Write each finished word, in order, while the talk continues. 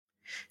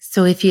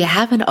So if you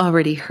haven't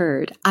already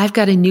heard, I've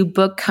got a new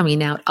book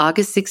coming out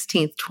August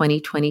 16th,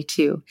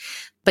 2022.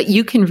 But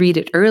you can read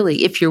it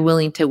early if you're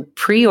willing to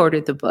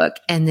pre-order the book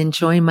and then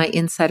join my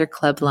Insider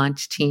Club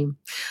launch team.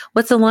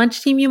 What's a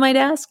launch team, you might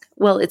ask?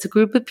 Well, it's a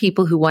group of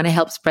people who want to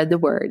help spread the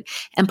word.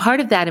 And part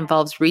of that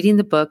involves reading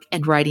the book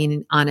and writing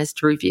an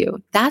honest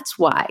review. That's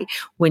why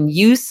when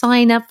you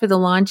sign up for the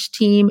launch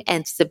team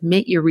and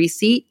submit your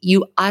receipt,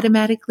 you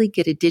automatically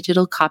get a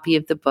digital copy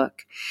of the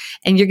book.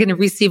 And you're going to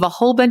receive a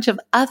whole bunch of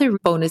other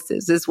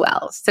bonuses as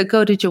well. So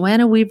go to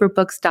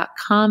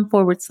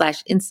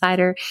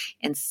joannaweaverbooks.com/insider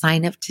and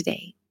sign up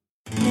today.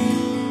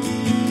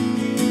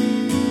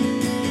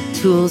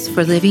 Tools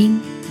for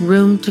living,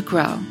 room to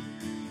grow,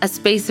 a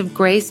space of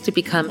grace to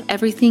become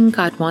everything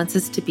God wants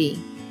us to be.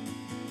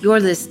 You're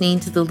listening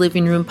to the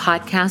Living Room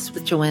Podcast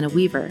with Joanna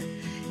Weaver,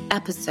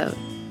 episode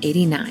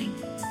 89.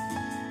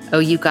 Oh,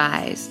 you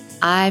guys,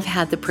 I've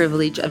had the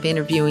privilege of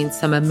interviewing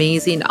some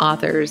amazing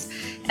authors,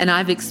 and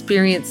I've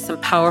experienced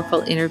some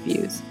powerful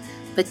interviews.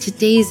 But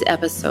today's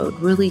episode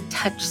really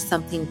touched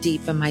something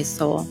deep in my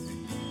soul.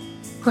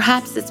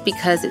 Perhaps it's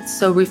because it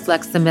so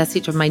reflects the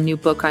message of my new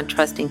book on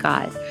trusting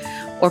God.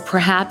 Or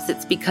perhaps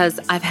it's because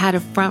I've had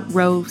a front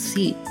row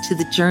seat to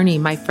the journey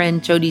my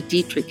friend Jodi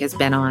Detrick has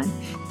been on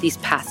these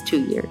past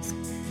 2 years.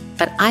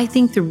 But I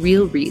think the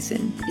real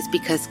reason is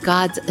because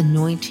God's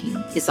anointing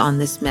is on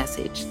this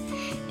message.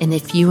 And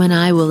if you and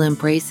I will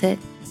embrace it,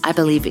 I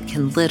believe it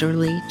can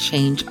literally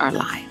change our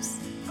lives.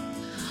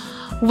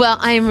 Well,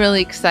 I am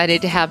really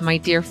excited to have my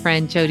dear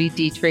friend Jodi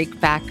Detrick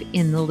back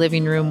in the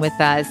living room with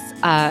us.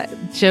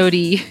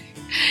 Jodi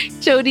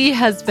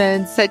has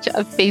been such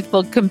a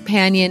faithful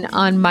companion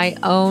on my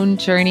own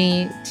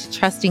journey to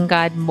trusting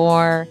God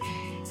more.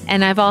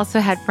 And I've also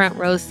had front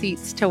row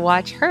seats to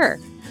watch her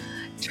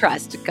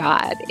trust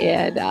God.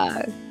 And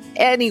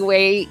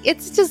anyway,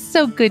 it's just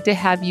so good to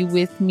have you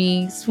with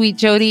me, sweet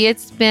Jodi.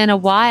 It's been a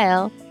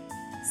while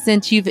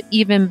since you've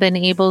even been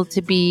able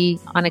to be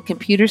on a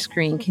computer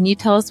screen. Can you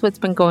tell us what's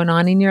been going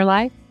on in your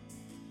life?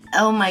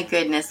 Oh my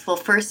goodness. Well,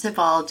 first of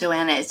all,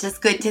 Joanna, it's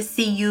just good to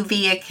see you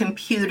via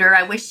computer.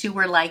 I wish you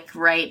were like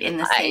right in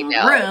the same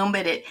room,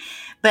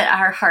 but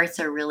our hearts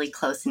are really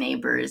close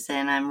neighbors,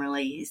 and I'm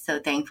really so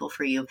thankful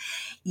for you.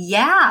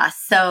 Yeah.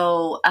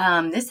 So,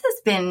 this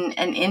has been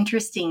an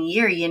interesting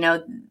year. You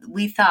know,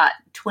 we thought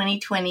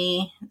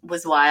 2020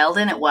 was wild,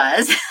 and it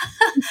was,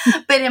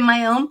 but in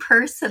my own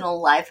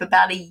personal life,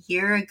 about a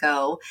year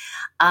ago,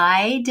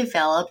 I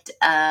developed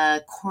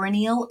a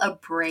corneal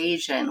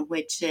abrasion,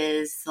 which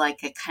is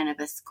like a kind of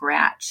a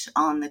scratch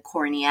on the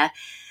cornea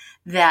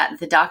that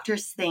the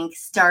doctors think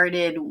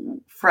started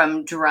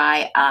from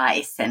dry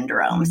eye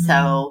syndrome. Mm-hmm.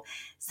 So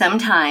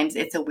sometimes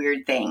it's a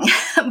weird thing,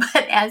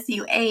 but as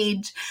you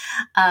age,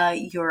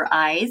 your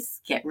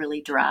eyes get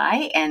really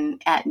dry.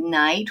 And at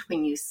night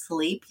when you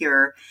sleep,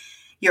 your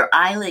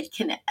eyelid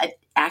can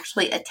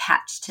actually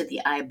attach to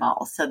the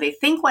eyeball. So they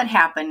think what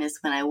happened is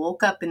when I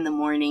woke up in the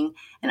morning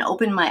and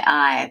opened my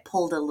eye, I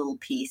pulled a little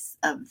piece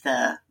of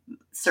the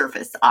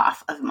surface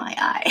off of my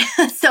eye.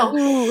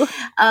 So,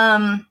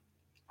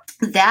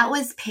 that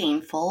was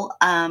painful,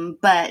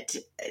 but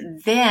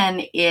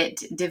then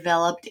it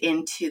developed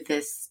into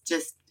this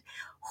just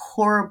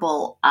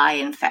horrible eye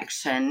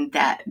infection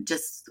that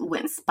just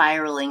went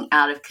spiraling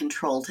out of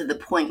control to the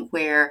point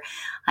where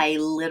I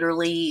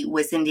literally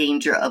was in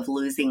danger of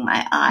losing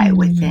my eye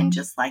within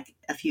just like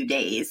a few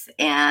days.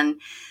 And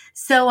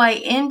so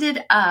I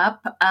ended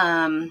up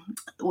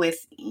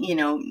with,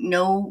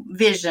 no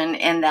vision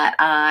in that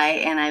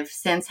eye, and I've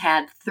since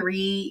had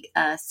 3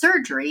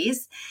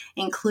 surgeries,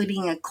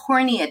 including a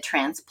cornea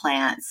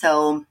transplant.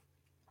 So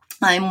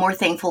I'm more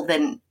thankful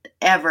than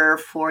ever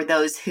for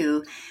those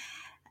who,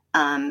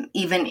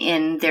 even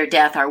in their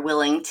death, are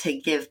willing to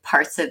give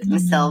parts of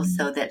themselves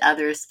so that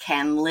others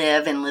can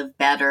live and live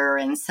better.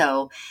 And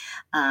so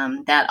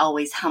that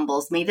always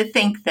humbles me to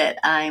think that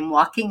I'm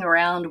walking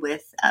around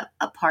with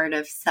a part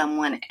of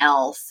someone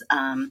else.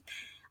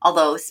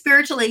 Although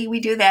spiritually we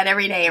do that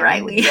every day,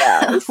 right?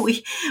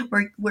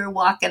 We're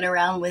walking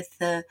around with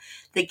the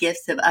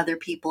gifts of other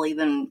people,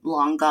 even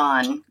long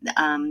gone,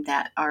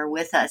 that are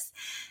with us.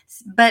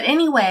 But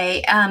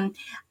anyway,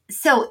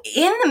 so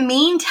in the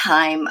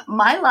meantime,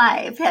 my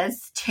life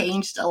has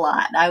changed a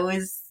lot. I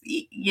was,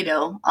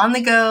 on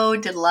the go,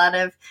 did a lot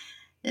of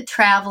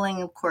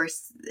traveling. Of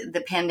course,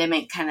 the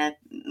pandemic kind of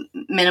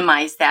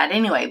minimized that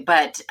anyway.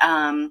 But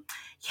I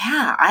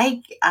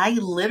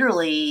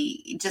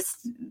literally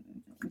just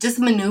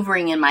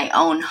maneuvering in my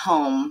own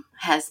home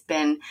has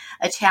been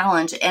a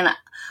challenge. And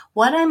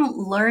what I'm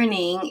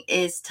learning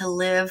is to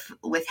live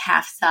with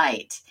half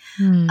sight.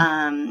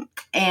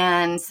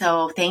 And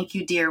so thank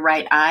you, dear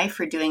right eye,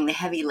 for doing the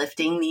heavy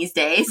lifting these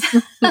days.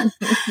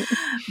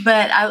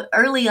 But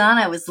early on,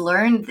 I was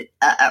warned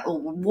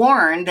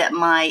that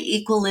my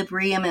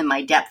equilibrium and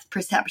my depth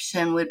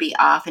perception would be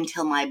off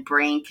until my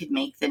brain could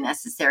make the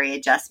necessary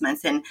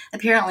adjustments. And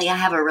apparently I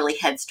have a really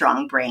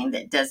headstrong brain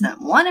that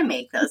doesn't want to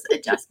make those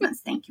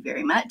adjustments. Thank you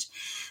very much.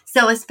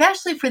 So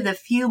especially for the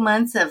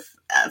the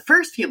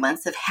first few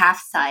months of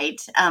half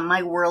sight,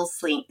 my world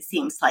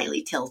seemed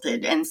slightly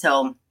tilted. And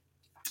so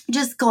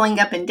just going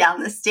up and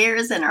down the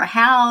stairs in our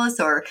house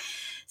or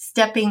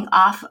stepping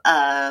off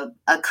a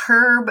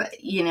curb,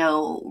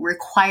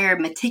 required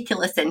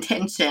meticulous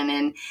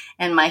attention,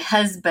 and my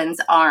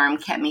husband's arm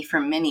kept me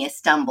from many a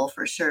stumble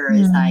for sure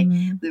as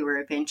we were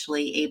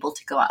eventually able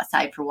to go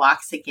outside for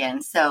walks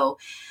again. So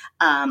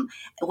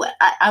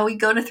I would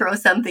go to throw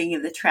something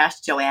in the trash,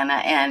 Joanna,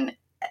 and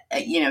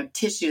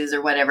tissues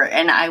or whatever,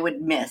 and I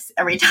would miss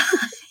every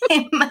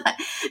time.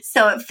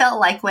 So it felt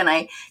like when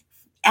I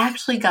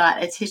actually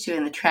got a tissue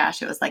in the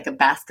trash, it was like a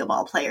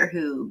basketball player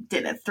who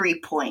did a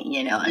 3-point,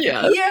 Yay!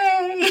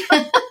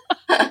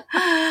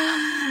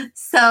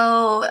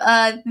 So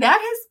that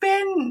has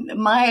been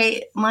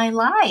my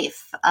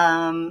life,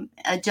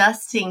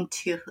 adjusting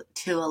to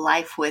a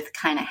life with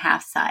kind of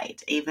half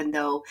sight, even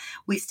though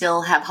we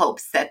still have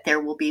hopes that there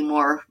will be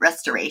more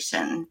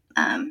restoration.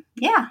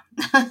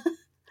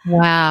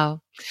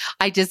 Wow.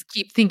 I just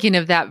keep thinking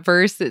of that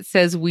verse that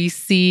says we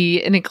see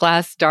in a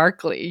glass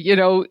darkly.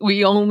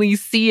 We only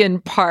see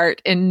in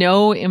part and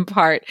know in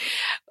part.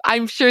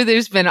 I'm sure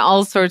there's been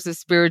all sorts of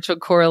spiritual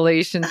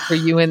correlations for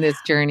you in this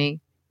journey.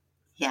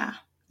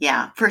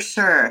 Yeah, for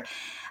sure.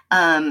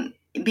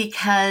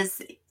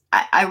 Because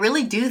I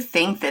really do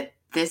think that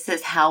this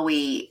is how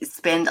we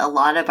spend a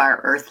lot of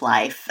our earth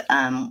life,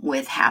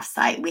 with half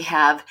sight. We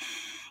have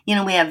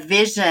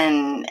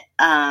vision,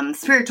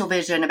 spiritual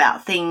vision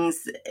about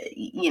things,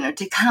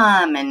 to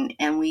come,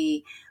 and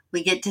we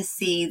get to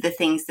see the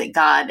things that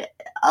God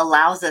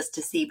allows us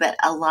to see. But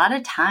a lot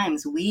of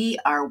times we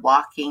are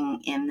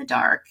walking in the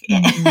dark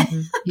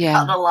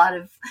about a lot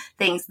of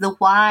things, the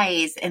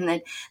whys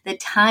and the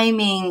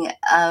timing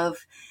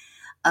of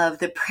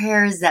the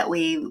prayers that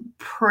we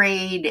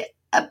prayed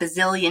a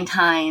bazillion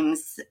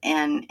times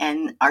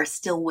and are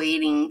still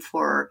waiting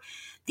for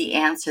the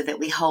answer that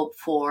we hope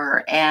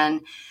for.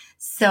 And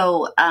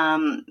so,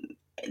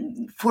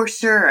 for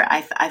sure,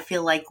 I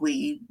feel like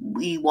we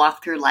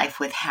walk through life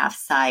with half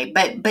sight,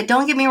 but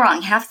don't get me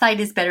wrong, half sight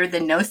is better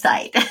than no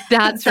sight.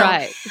 That's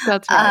right.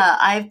 That's right.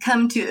 I've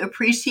come to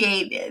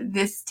appreciate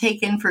this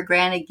taken for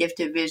granted gift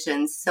of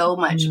vision so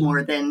much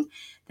more than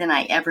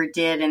I ever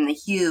did in the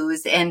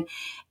hues. And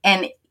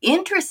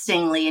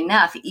interestingly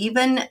enough,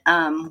 even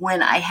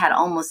when I had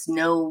almost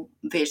no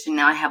vision,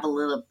 now I have a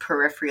little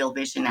peripheral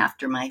vision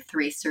after my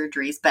 3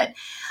 surgeries, but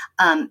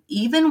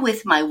even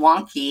with my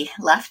wonky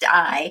left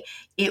eye,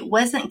 it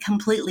wasn't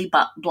completely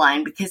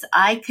blind because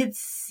I could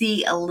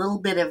see a little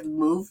bit of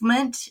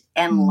movement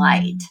and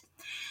light.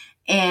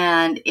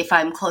 And if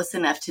I'm close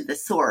enough to the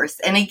source,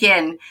 and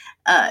again,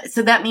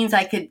 so that means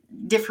I could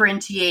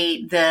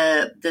differentiate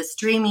the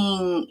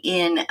streaming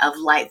in of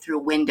light through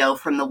a window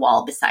from the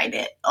wall beside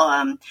it.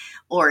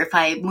 Or if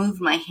I moved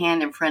my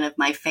hand in front of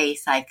my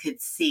face, I could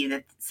see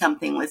that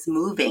something was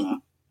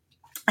moving.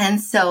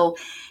 And so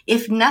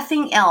if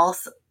nothing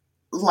else,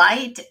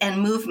 light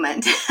and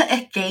movement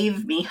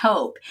gave me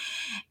hope.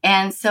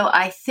 And so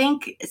I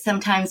think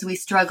sometimes we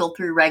struggle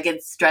through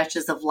rugged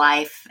stretches of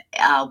life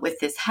with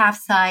this half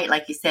sight.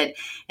 Like you said,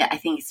 I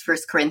think it's 1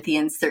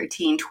 Corinthians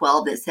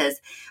 13:12 that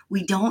says,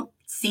 we don't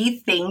see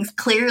things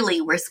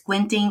clearly. We're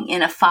squinting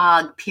in a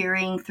fog,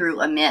 peering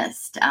through a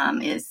mist,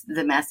 is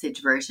the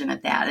Message version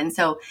of that. And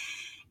so,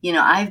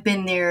 I've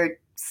been there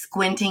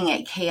squinting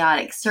at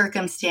chaotic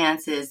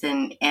circumstances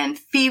and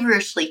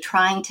feverishly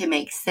trying to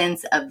make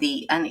sense of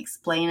the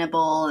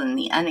unexplainable and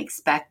the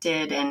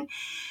unexpected.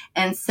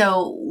 And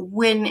so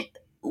when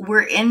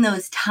we're in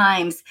those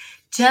times,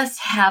 just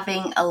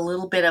having a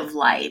little bit of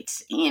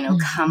light,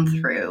 come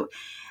through.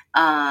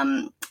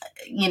 I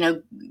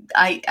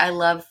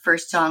love 1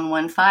 John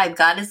 1:5.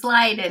 God is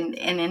light, and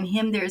in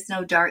him there's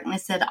no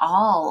darkness at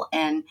all.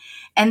 And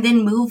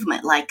then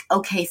movement, like,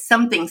 okay,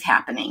 something's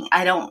happening.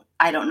 I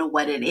don't know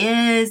what it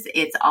is.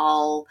 It's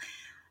all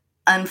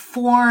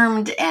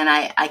unformed, and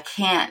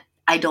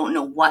I don't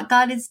know what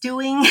God is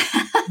doing.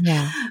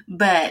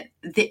 But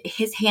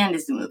his hand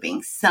is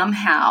moving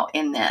somehow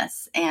in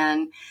this.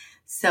 And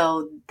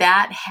so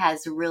that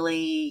has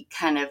really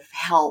kind of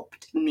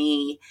helped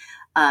me,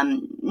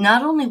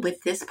 not only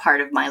with this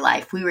part of my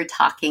life. We were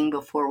talking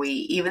before we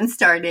even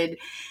started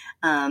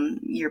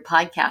your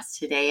podcast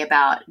today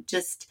about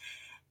just,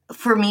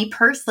 for me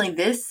personally,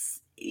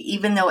 this,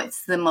 even though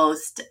it's the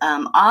most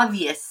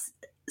obvious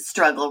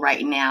struggle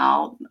right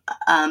now,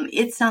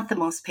 it's not the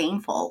most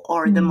painful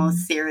or the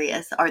most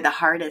serious or the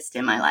hardest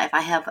in my life.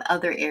 I have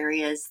other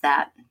areas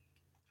that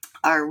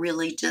are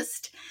really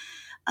just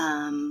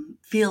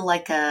feel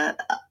like a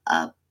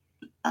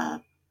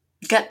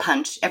gut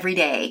punch every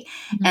day.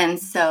 And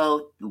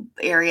so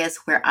areas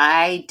where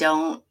I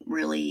don't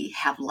really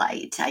have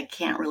light, I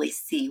can't really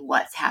see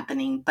what's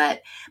happening,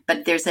 but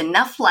there's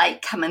enough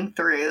light coming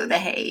through the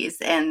haze,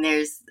 and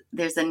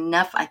there's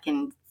enough I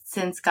can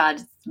sense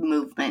God's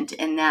movement,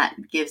 and that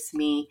gives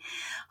me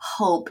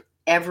hope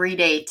every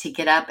day to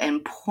get up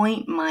and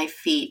point my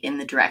feet in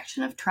the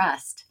direction of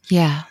trust.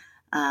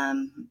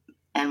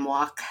 And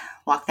walk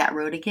that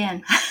road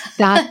again.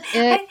 That's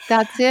it.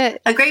 That's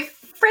it. A great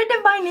friend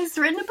of mine has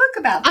written a book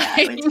about that.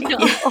 I know.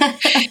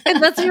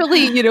 And that's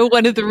really,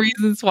 one of the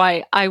reasons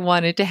why I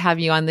wanted to have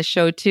you on the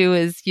show too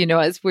is,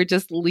 as we're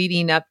just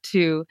leading up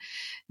to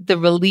the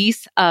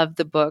release of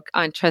the book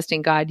on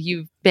Trusting God,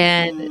 you've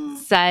been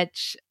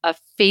such a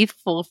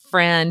faithful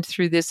friend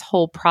through this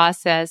whole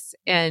process.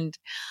 And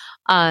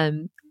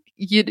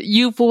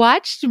you've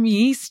watched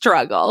me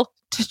struggle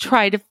to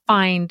try to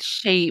find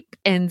shape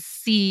and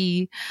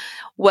see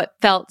what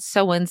felt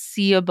so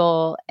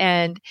unseeable.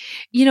 And,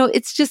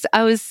 it's just,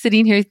 I was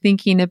sitting here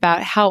thinking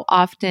about how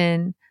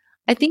often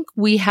I think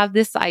we have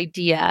this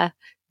idea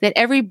that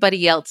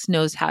everybody else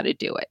knows how to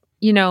do it,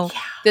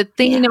 that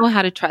they know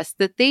how to trust,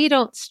 that they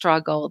don't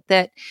struggle,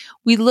 that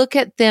we look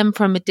at them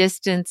from a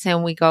distance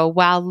and we go,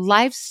 wow,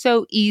 life's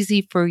so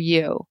easy for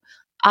you.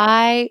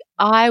 I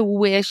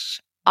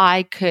wish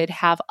I could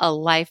have a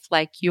life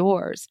like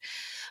yours.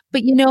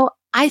 But,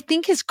 I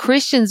think as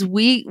Christians,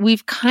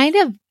 we've kind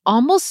of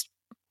almost,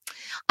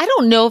 I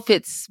don't know if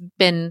it's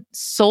been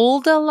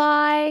sold a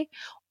lie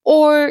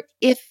or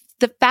if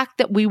the fact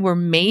that we were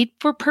made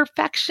for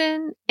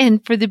perfection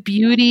and for the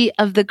beauty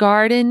of the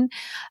garden,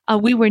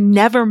 we were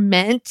never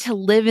meant to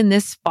live in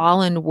this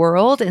fallen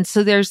world. And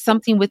so there's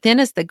something within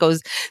us that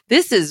goes,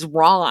 this is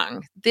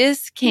wrong.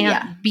 This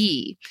can't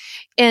be.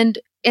 And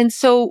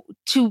so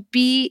to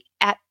be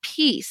at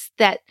peace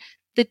that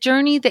the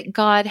journey that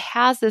God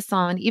has us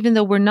on, even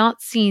though we're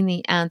not seeing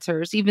the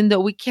answers, even though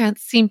we can't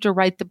seem to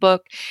write the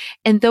book,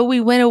 and though we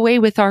went away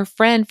with our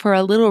friend for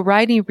a little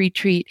writing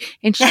retreat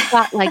and she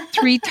got like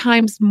 3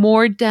 times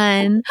more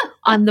done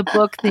on the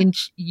book than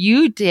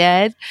you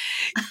did,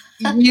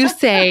 you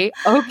say,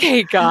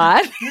 okay,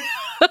 God,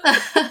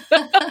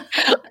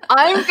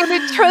 I'm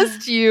going to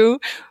trust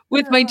you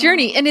with my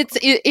journey. And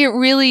it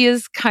really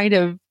is kind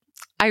of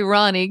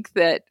ironic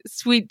that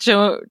sweet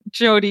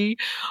Jodi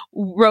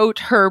wrote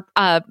her,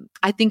 I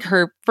think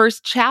her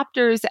first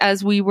chapters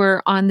as we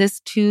were on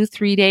this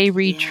 2-3 day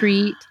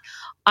retreat.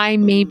 I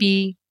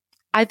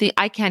think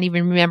I can't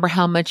even remember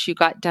how much you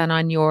got done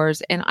on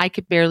yours, and I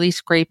could barely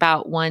scrape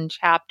out one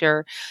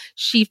chapter.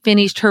 She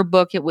finished her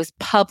book. It was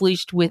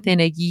published within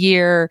a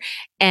year.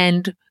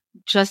 And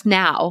just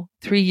now,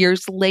 3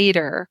 years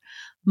later,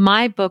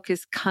 my book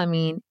is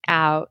coming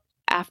out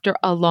after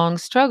a long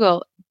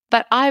struggle.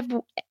 But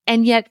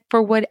and yet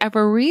for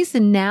whatever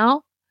reason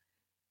now,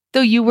 though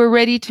you were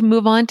ready to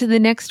move on to the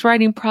next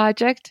writing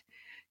project,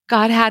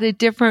 God had a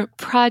different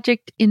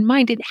project in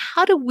mind. And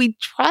how do we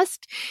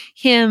trust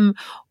Him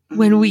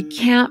when we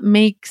can't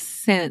make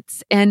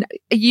sense? And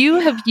you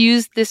have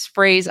used this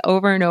phrase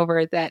over and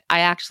over that I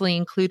actually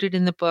included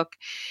in the book,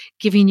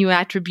 giving you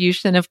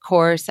attribution, of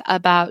course,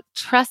 about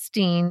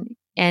trusting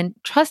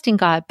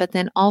God, but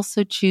then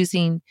also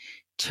choosing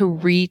to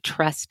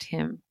retrust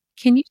Him.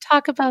 Can you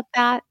talk about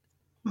that?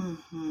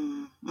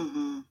 Mm-hmm,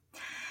 mm-hmm.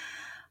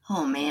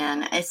 Oh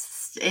man,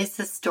 it's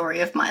the story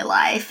of my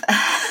life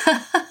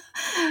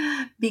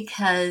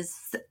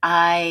because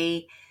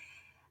I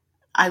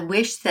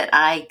wish that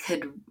I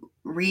could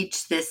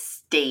reach this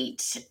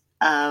state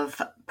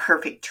of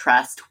perfect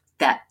trust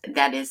that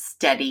is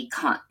steady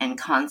and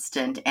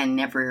constant and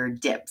never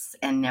dips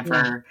and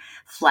never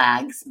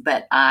flags,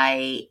 but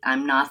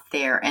I'm not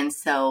there. And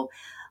so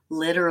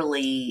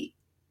literally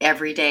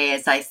every day,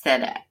 as I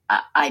said,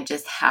 I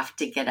just have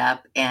to get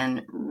up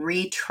and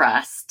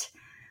retrust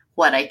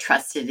what I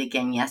trusted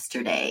again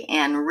yesterday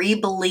and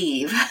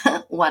re-believe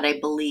what I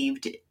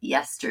believed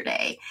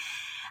yesterday.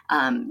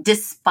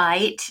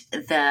 Despite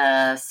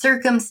the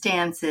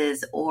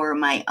circumstances or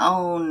my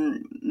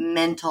own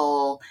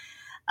mental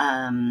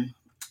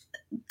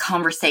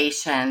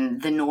conversation,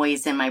 the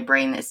noise in my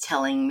brain that's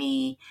telling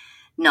me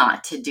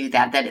not to do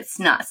that it's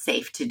not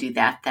safe to do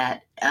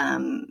that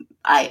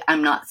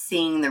I'm not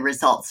seeing the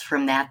results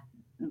from that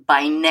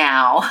by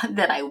now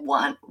that I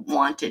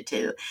wanted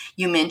to.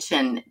 You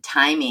mentioned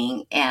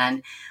timing,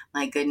 and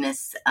my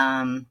goodness,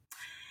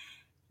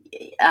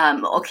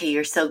 okay,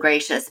 you're so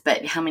gracious,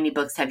 but how many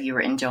books have you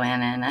written,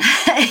 Joanna?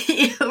 And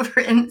you've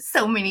written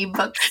so many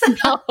books.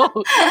 No,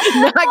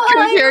 not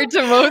compared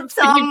to most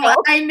people.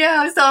 I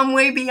know, so I'm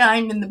way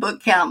behind in the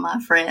book count,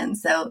 my friend.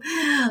 So,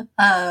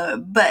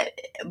 but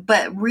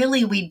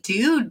really, we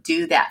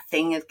do that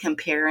thing of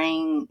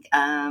comparing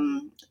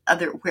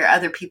where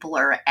other people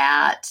are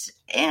at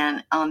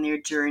and on their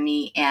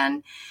journey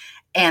and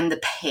the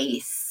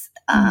pace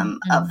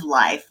of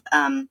life.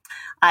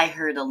 I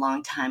heard a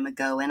long time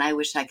ago, and I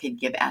wish I could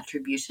give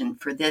attribution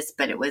for this,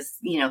 but it was,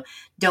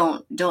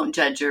 don't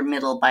judge your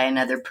middle by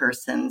another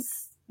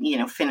person's,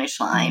 finish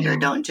line, or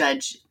don't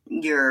judge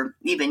your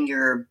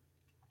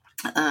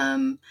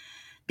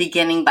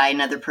beginning by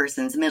another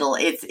person's middle.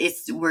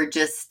 We're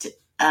just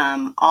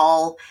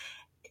all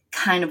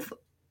kind of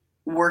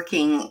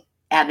working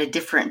at a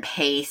different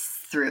pace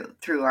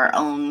through our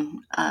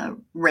own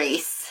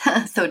race,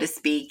 so to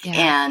speak,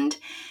 and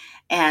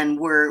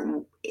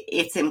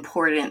it's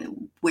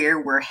important where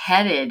we're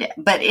headed.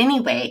 But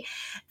anyway,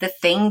 the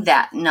thing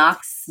that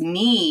knocks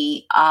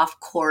me off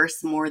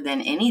course more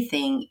than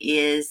anything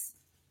is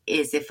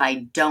if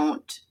I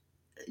don't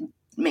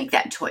make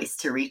that choice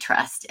to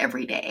retrust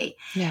every day.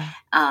 Yeah.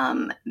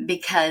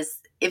 Because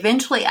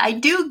eventually I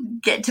do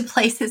get to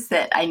places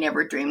that I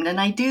never dreamed, and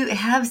I do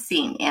have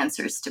seen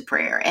answers to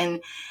prayer,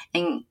 and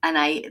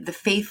the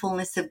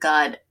faithfulness of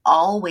God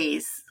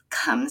always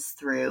comes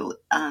through.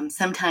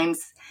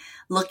 Sometimes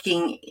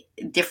looking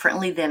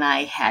differently than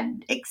I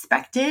had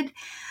expected,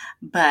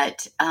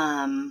 but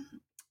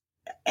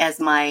as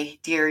my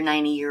dear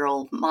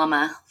 90-year-old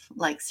mama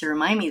likes to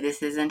remind me,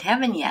 this isn't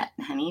heaven yet,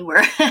 honey.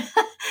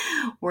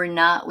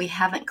 We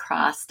haven't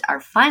crossed our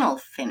final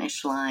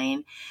finish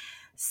line.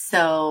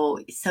 So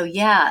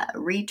yeah,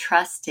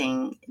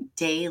 retrusting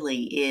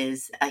daily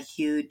is a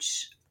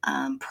huge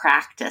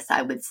practice,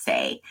 I would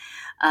say.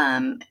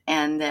 And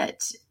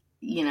that,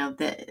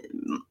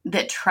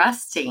 that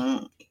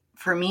trusting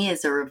for me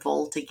is a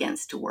revolt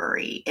against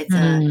worry.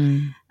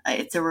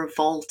 It's a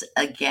revolt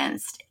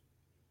against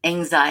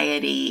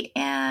anxiety,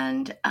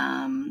 and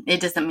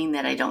it doesn't mean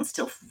that I don't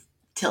still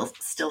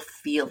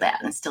feel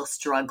that and still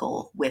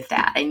struggle with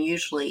that. And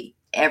usually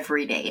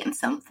every day in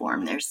some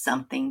form, there's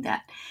something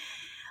that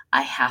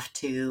I have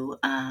to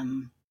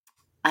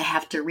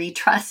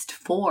retrust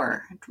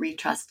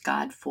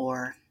God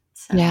for.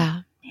 So,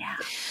 yeah. Yeah.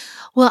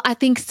 Well, I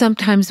think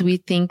sometimes we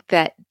think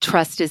that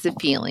trust is a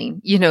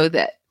feeling,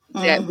 that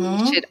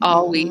we should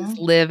always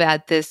live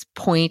at this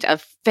point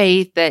of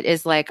faith that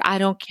is like, I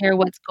don't care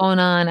what's going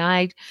on.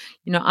 I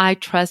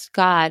trust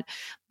God.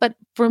 But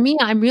for me,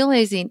 I'm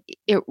realizing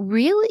it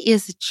really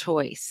is a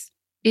choice.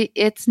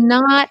 It's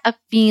not a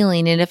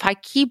feeling. And if I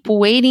keep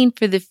waiting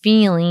for the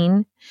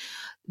feeling,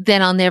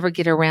 then I'll never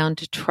get around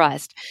to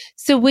trust.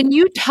 So when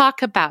you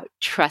talk about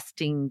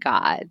trusting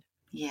God,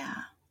 yeah,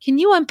 can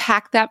you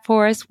unpack that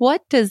for us?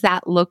 What does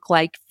that look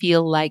like,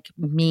 feel like,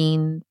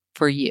 mean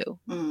for you?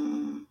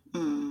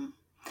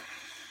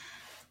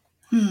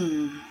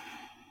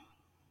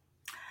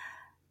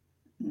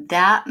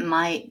 That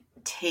might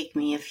take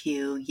me a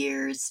few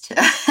years to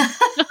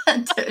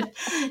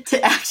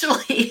to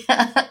actually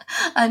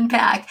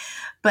unpack,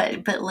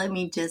 but let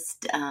me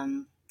just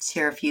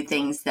share a few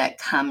things that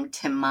come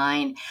to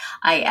mind.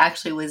 I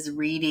actually was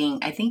reading,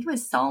 I think it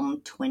was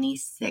Psalm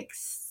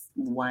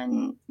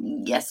 26:1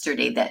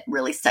 yesterday that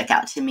really stuck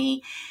out to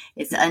me.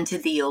 It's unto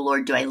thee, O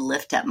Lord, do I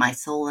lift up my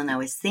soul. And I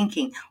was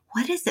thinking,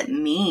 what does it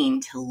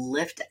mean to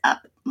lift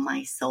up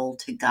my soul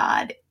to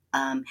God?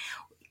 And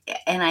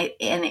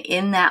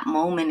in that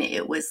moment,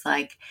 it was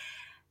like,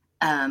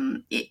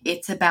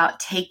 it's about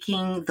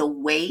taking the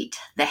weight,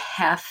 the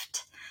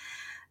heft,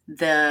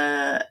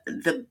 the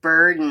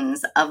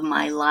burdens of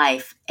my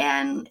life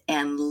and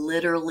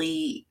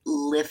literally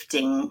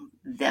lifting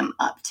them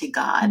up to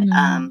God.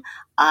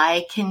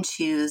 I can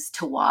choose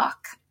to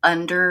walk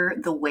under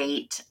the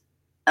weight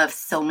of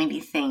so many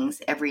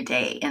things every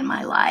day in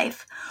my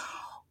life,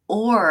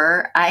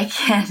 or I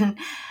can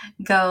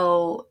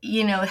go,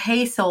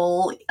 hey,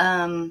 soul,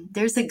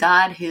 there's a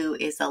God who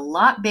is a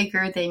lot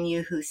bigger than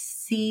you, who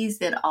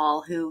sees it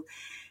all, who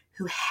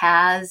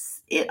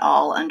has it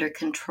all under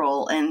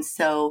control. And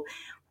so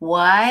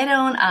why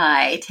don't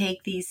I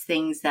take these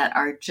things that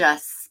are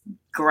just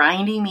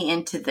grinding me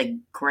into the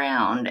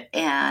ground,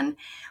 and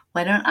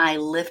why don't I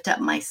lift up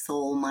my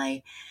soul,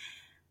 my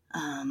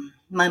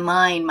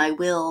mind, my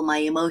will, my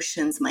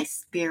emotions, my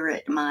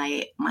spirit,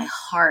 my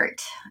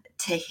heart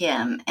to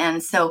Him.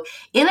 And so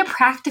in a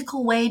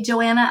practical way,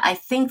 Joanna, I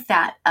think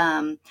that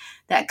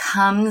that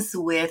comes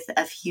with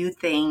a few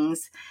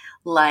things.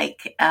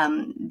 Like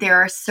there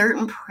are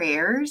certain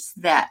prayers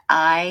that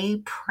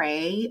I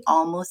pray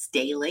almost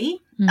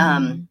daily.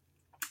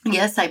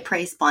 Yes, I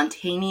pray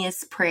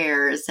spontaneous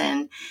prayers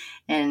and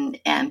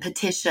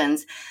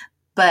petitions,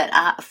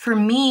 but for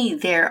me,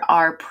 there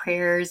are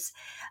prayers.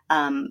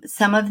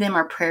 Some of them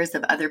are prayers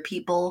of other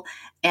people,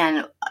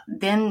 and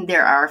then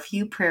there are a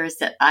few prayers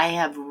that I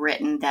have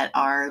written that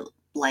are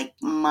like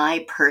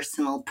my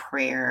personal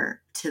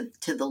prayer to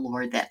the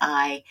Lord that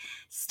I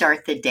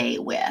start the day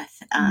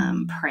with,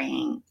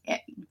 praying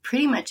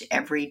pretty much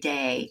every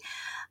day.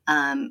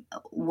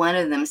 One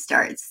of them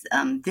starts,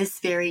 this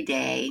very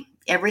day,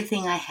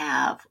 everything I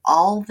have,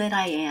 all that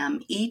I am,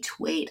 each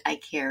weight I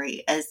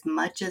carry, as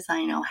much as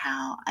I know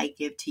how, I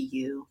give to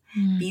you.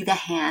 Be the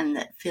hand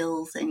that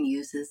fills and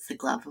uses the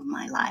glove of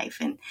my life.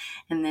 And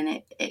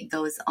then it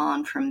goes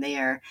on from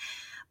there.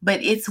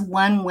 But it's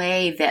one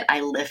way that I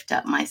lift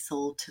up my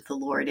soul to the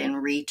Lord and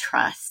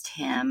retrust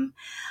Him.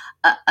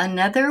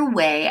 Another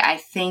way, I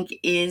think,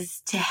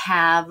 is to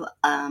have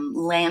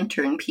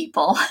lantern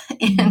people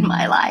in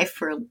my life,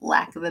 for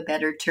lack of a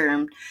better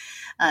term,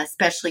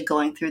 especially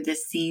going through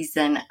this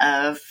season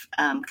of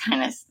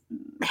kind of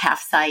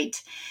half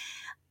sight.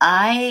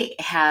 I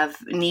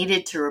have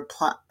needed to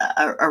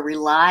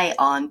rely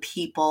on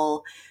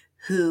people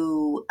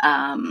who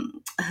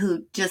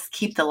just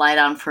keep the light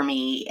on for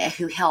me,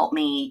 who help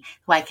me,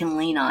 who I can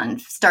lean on,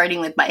 starting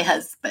with my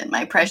husband,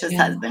 my precious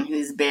husband,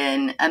 who's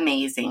been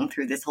amazing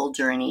through this whole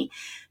journey,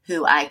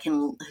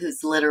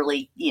 who's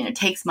literally,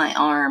 takes my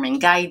arm and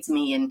guides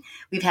me. And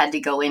we've had to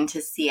go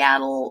into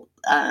Seattle,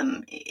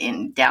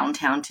 in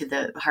downtown to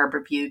the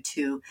Harbor View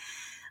to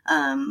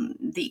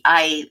the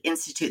Eye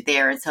Institute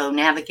there. And so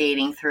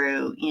navigating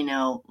through,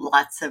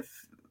 lots of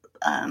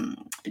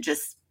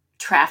just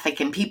traffic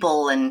and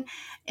people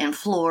and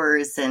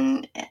floors.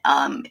 And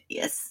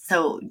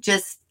so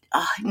just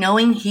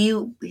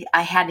knowing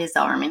I had his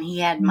arm and he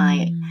had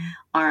my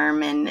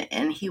arm,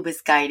 and he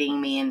was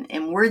guiding me,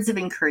 and words of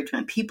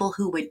encouragement, people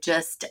who would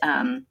just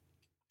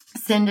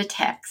send a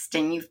text.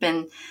 And you've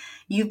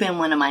been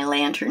one of my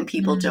lantern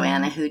people,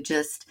 Joanna, who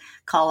just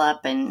call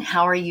up and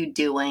how are you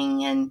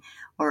doing? And,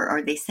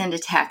 or they send a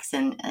text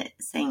and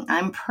saying,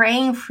 I'm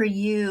praying for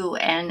you.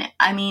 And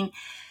I mean,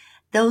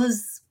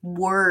 those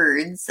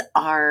words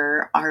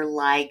are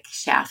like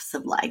shafts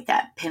of light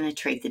that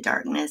penetrate the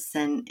darkness,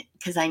 and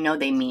because I know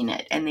they mean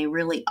it, and they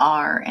really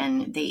are,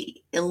 and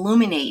they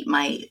illuminate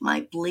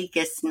my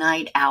bleakest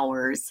night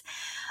hours.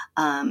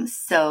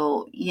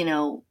 So,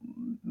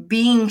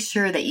 being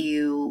sure that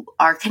you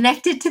are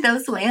connected to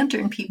those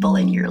lantern people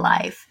in your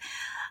life.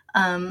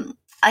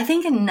 I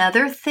think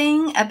another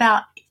thing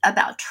about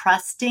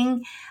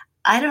trusting,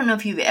 I don't know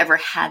if you've ever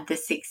had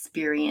this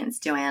experience,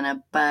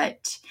 Joanna,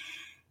 but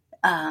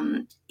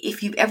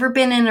if you've ever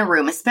been in a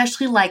room,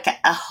 especially like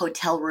a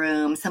hotel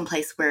room,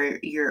 someplace where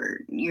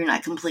you're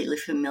not completely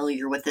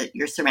familiar with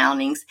your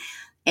surroundings,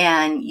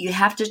 and you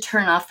have to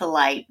turn off the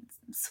light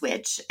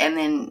switch and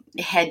then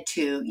head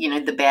to,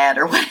 the bed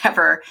or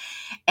whatever.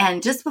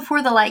 And just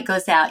before the light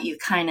goes out, you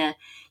kind of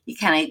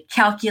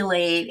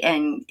calculate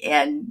and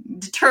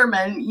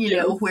determine,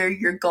 where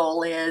your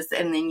goal is.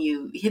 And then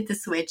you hit the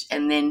switch,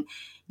 and then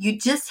you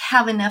just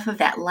have enough of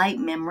that light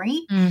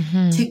memory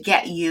to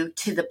get you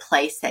to the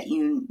place that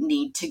you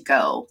need to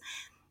go.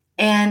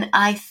 And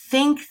I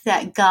think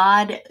that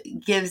God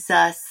gives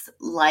us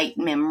light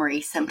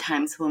memory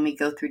sometimes when we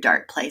go through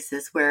dark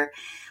places where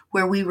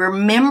we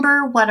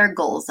remember what our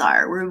goals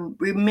are,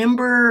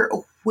 remember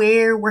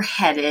where we're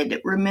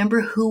headed,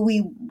 remember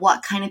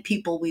what kind of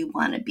people we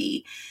want to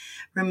be,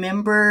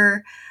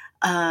 remember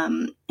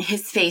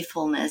his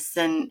faithfulness,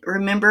 and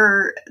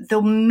remember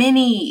the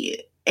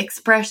many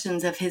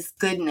expressions of his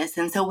goodness.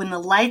 And so when the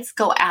lights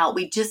go out,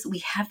 we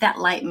have that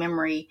light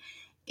memory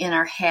in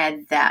our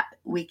head that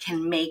we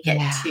can make it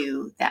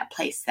to that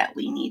place that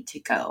we need to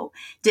go.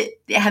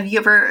 Have you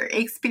ever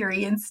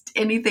experienced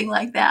anything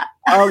like that?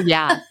 Oh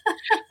yeah.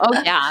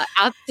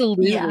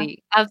 Absolutely. Yeah.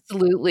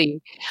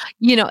 Absolutely.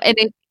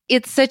 And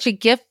it's such a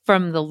gift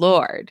from the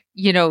Lord,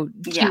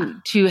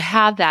 to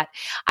have that.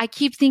 I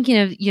keep thinking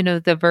of,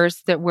 the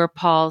verse where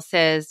Paul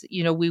says,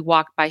 we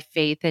walk by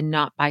faith and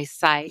not by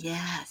sight.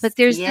 Yes. But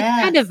there's this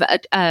kind of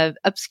a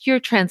obscure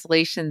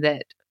translation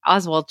that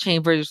Oswald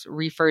Chambers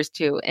refers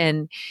to,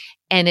 and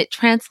it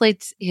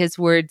translates his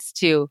words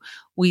to,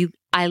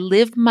 I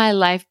live my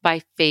life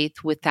by faith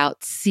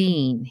without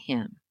seeing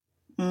him.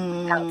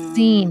 Without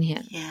seeing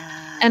him.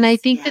 Yes, and I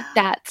think that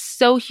that's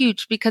so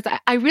huge, because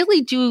I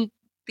really do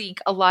think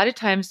a lot of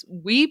times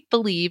we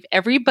believe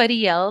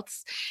everybody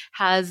else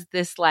has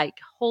this like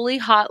holy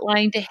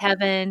hotline to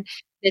heaven,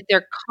 that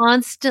they're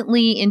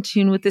constantly in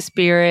tune with the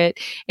Spirit.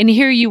 And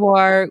here you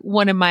are,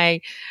 one of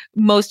my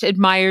most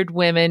admired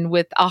women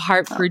with a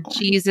heart for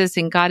Jesus,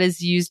 and God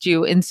has used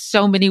you in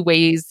so many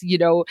ways.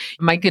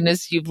 My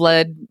goodness, you've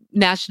led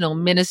national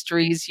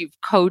ministries, you've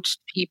coached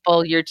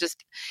people, you're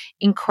just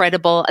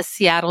incredible, a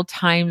Seattle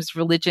Times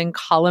religion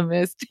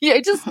columnist.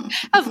 I just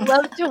have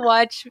loved to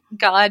watch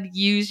God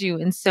use you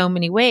in so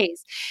many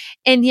ways.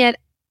 And yet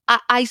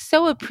I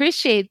so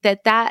appreciate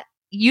that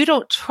you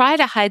don't try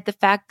to hide the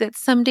fact that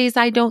some days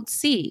I don't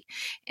see,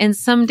 and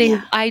some days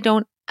I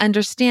don't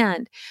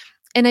understand.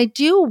 And I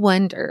do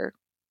wonder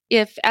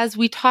if, as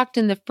we talked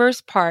in the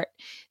first part,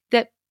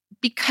 that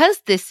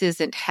because this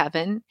isn't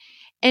heaven,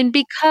 and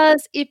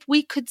because if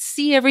we could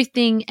see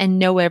everything and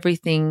know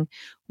everything,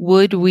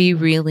 would we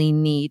really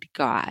need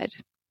God?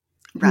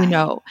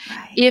 Right.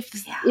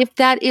 If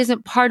that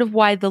isn't part of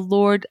why the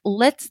Lord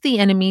lets the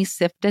enemy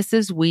sift us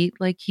as wheat,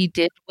 like he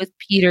did with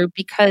Peter,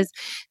 because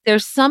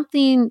there's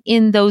something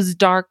in those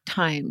dark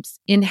times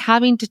in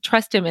having to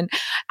trust him. And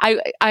I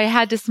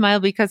had to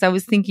smile because I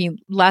was thinking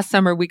last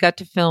summer we got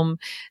to film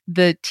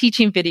the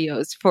teaching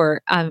videos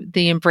for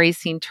the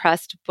Embracing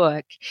Trust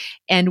book,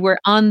 and we're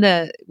on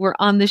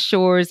the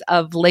shores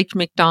of Lake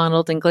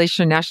McDonald and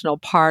Glacier National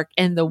Park,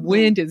 and the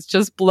wind is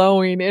just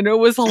blowing, and it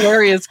was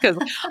hilarious because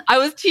I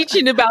was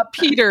teaching about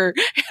Peter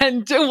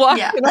and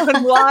walking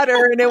on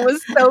water, and it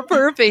was so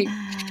perfect.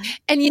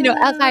 And,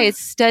 as I had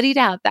studied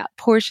out that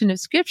portion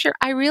of scripture,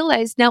 I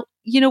realized now,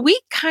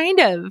 we kind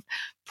of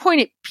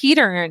point at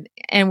Peter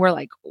and we're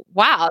like,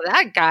 wow,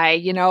 that guy,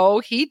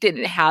 he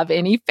didn't have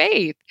any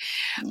faith,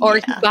 or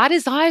he got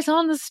his eyes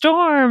on the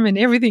storm and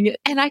everything.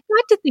 And I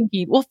got to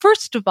thinking, well,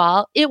 first of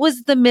all, it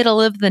was the middle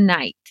of the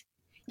night.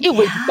 It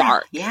was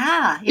dark.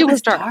 Yeah, it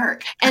was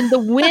dark. And the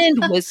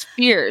wind was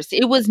fierce.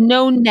 It was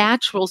no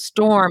natural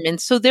storm. And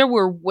so there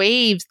were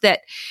waves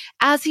that,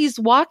 as he's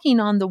walking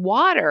on the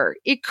water,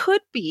 it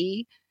could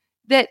be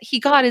that he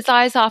got his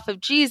eyes off of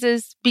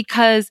Jesus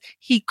because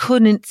he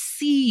couldn't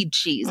see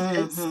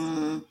Jesus.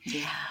 Mm-hmm.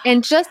 Yeah.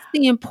 And just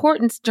the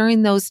importance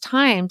during those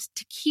times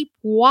to keep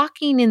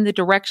walking in the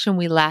direction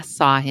we last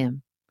saw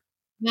him.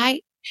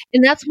 Right?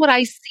 And that's what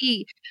I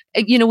see,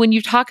 when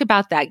you talk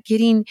about that,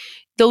 getting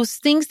those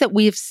things that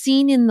we have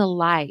seen in the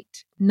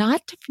light,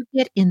 not to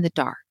forget in the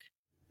dark.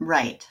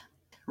 Right.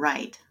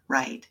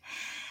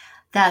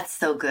 That's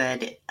so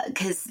good.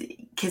 Cause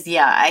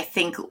yeah, I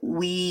think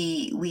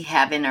we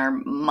have in our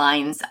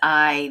mind's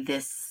eye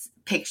this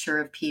picture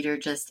of Peter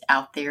just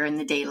out there in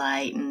the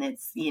daylight, and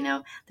it's,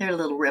 there are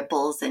little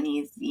ripples, and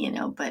he's,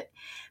 but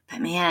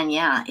man,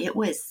 yeah, it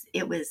was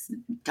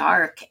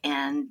dark,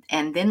 and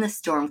then the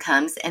storm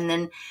comes, and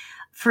then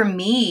for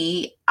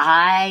me,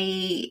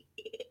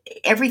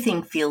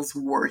 everything feels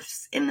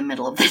worse in the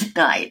middle of the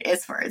night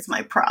as far as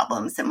my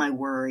problems and my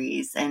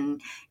worries, and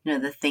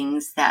the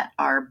things that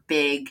are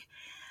big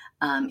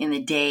in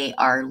the day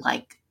are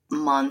like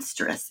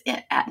monstrous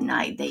at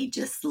night. They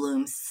just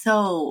loom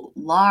so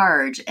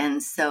large,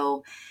 and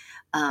so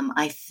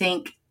I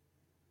think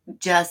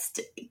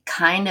just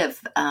kind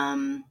of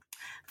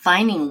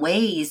finding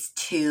ways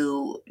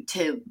to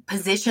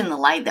position the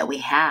light that we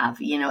have.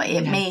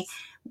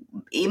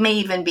 It may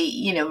even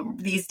be,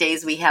 these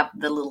days we have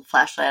the little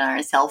flashlight on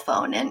our cell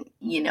phone, and,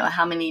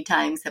 how many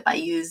times have I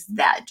used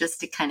that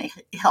just to kind of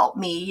help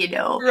me,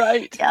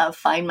 right.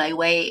 Find my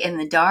way in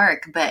the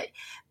dark. But,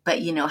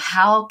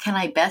 how can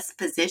I best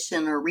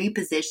position or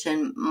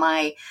reposition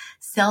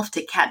myself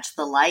to catch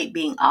the light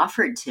being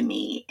offered to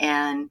me?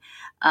 And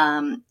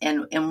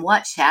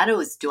what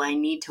shadows do I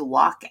need to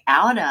walk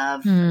out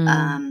of?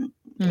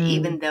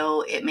 Even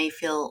though it may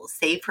feel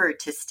safer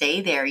to stay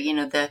there,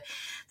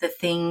 the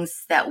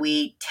things that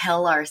we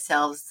tell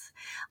ourselves.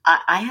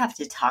 I have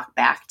to talk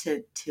back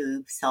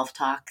to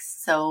self-talk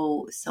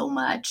so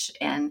much.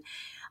 And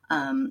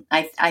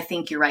I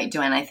think you're right,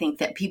 Joanne. I think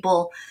that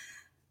people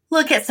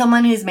look at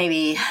someone who's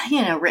maybe,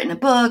 written a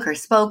book or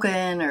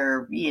spoken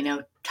or,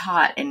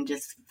 taught, and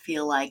just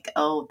feel like,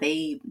 oh,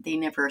 they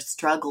never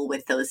struggle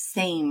with those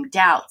same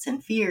doubts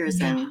and fears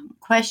and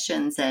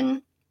questions.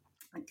 And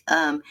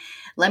I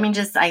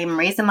am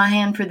raising my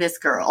hand for this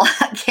girl.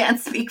 I can't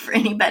speak for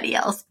anybody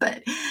else,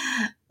 but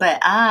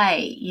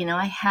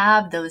I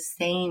have those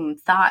same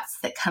thoughts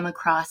that come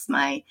across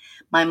my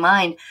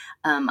mind.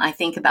 I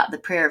think about the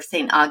prayer of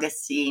St.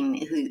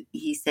 Augustine, who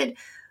he said,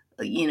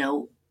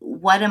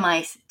 what am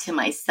I to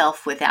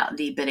myself without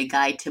thee but a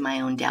guide to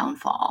my own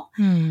downfall?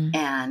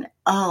 And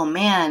oh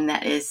man,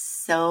 that is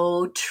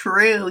so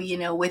true.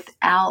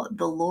 Without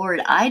the Lord,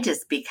 I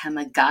just become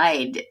a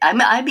guide.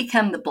 I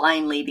become the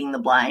blind leading the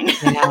blind.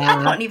 Yeah.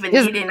 I don't even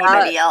need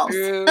anybody else.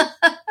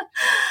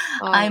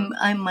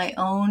 I'm my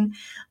own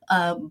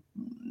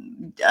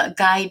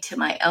guide to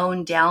my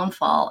own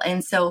downfall.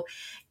 And so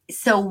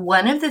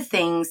one of the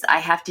things I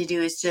have to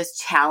do is just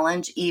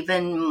challenge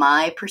even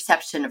my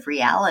perception of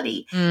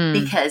reality,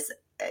 because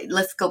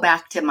let's go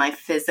back to my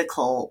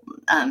physical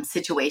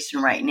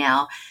situation right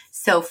now.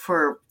 So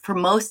for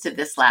most of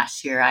this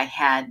last year, I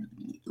had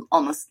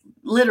almost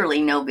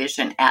literally no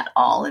vision at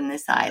all in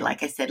this eye.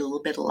 Like I said, a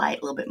little bit of light,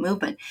 a little bit of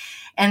movement.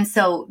 And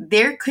so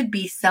there could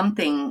be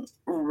something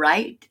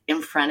right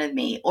in front of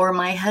me, or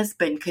my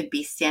husband could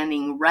be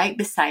standing right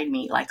beside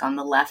me, like on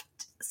the left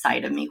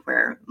side of me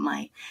where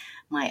my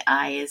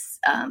eye is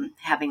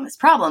having this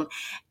problem,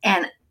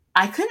 and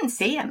I couldn't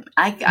see him.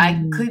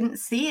 I couldn't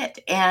see it.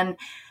 And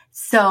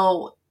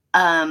so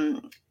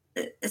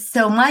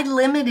my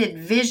limited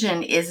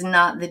vision is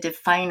not the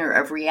definer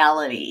of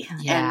reality.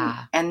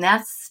 Yeah. And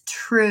that's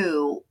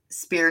true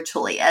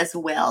spiritually as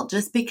well.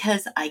 Just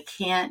because I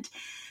can't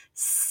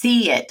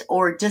see it,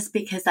 or just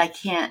because I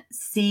can't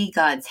see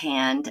God's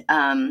hand,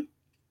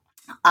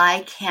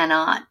 I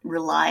cannot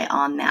rely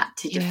on that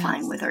to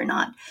define whether or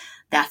not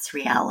that's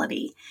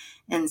reality.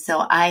 And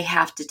so I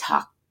have to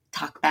talk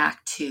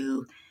back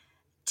to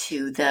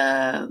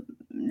the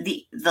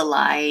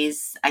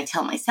lies I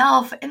tell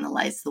myself, and the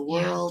lies of the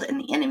world, and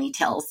the enemy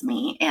tells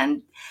me.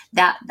 And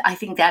that, I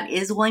think that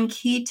is one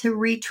key to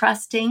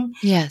retrusting.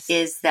 Yes.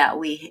 Is that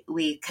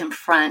we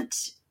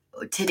confront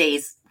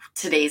today's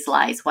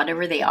lies,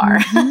 whatever they are,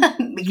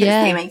 because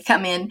they may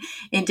come in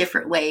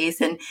different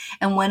ways. And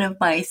one of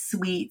my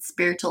sweet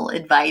spiritual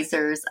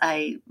advisors,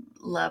 I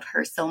love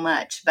her so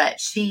much,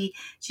 but she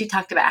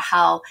talked about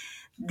how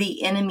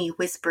the enemy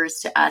whispers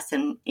to us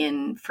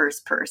in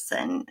first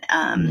person,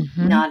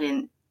 not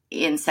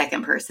in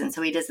second person.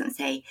 So he doesn't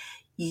say,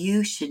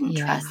 you shouldn't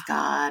trust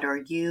God, or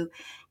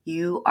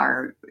you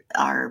are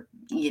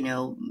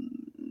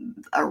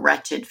a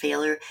wretched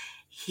failure.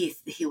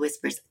 He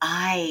whispers,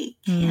 I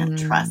can't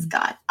trust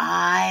God.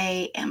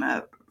 I am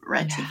a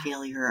wretched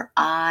failure.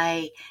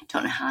 I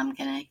don't know how I'm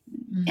going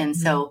to. And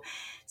so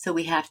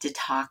we have to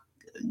talk,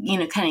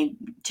 kind of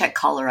check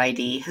caller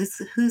ID.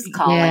 Who's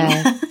calling,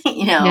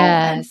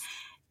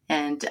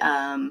 and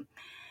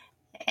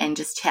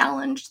just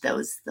challenge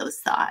those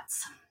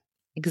thoughts.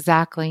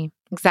 Exactly.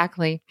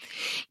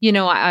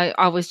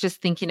 I was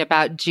just thinking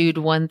about Jude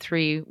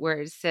 1:3,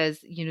 where it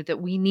says,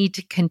 that we need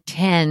to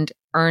contend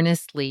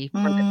earnestly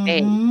for the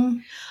faith. Mm-hmm.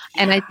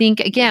 And Yeah. I think,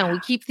 again, Yeah. we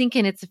keep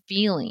thinking it's a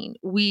feeling.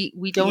 We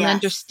don't Yes,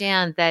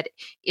 understand that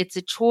it's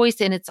a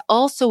choice, and it's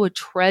also a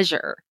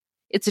treasure.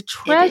 It's a it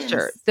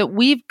treasure is. that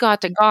we've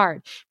got to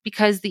guard,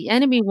 because the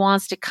enemy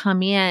wants to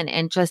come in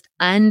and just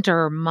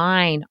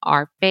undermine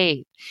our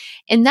faith.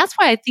 And that's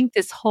why I think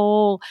this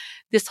whole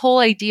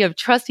idea of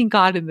trusting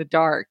God in the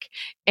dark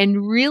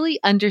and really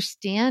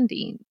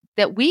understanding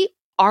that we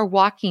are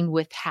walking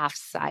with half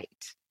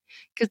sight,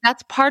 because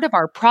that's part of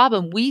our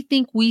problem. We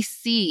think we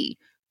see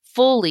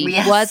fully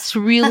Yes. what's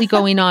really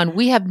going on.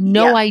 We have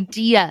no Yeah.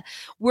 idea.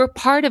 We're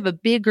part of a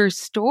bigger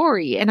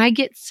story. And I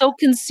get so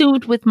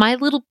consumed with my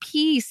little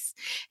peace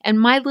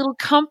and my little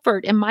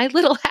comfort and my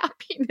little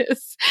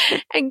happiness.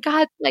 And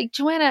God's like,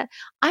 Joanna,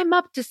 I'm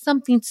up to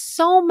something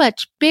so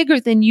much bigger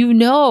than you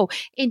know.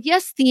 And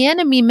yes, the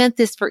enemy meant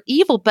this for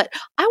evil, but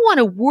I want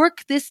to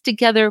work this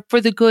together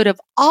for the good of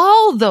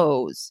all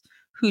those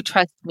who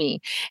trust me.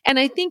 And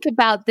I think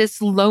about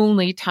this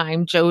lonely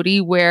time, Jodi,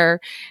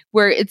 where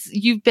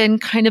you've been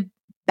kind of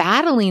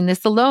battling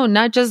this alone,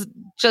 not just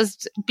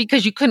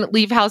because you couldn't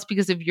leave house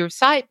because of your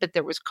sight, but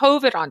there was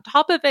COVID on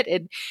top of it.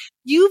 And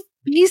you've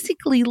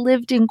basically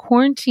lived in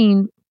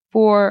quarantine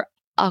for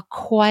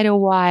quite a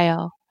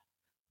while.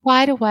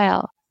 Quite a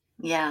while.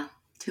 Yeah.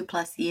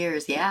 2+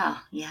 years. Yeah.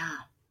 Yeah.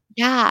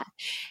 Yeah.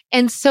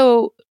 And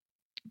so,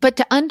 but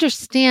to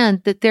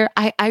understand that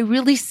I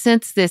really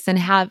sense this, and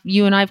have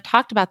you and I've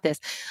talked about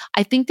this.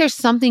 I think there's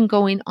something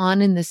going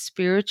on in the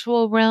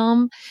spiritual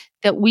realm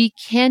that we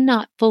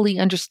cannot fully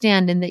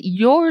understand, and that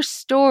your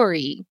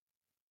story,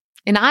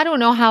 and I don't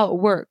know how it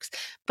works,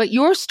 but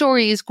your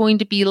story is going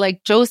to be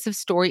like Joseph's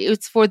story.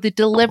 It's for the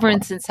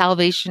deliverance and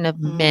salvation of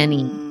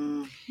many.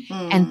 Mm,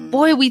 And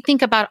boy, mm. we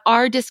think about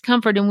our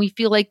discomfort and we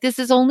feel like this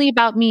is only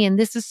about me and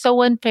this is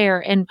so unfair.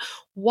 And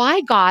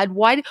why, God?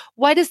 Why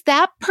does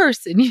that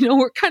person,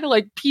 we're kind of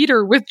like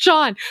Peter with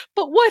John,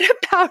 but what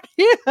about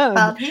him?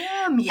 About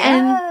him. And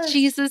Yes.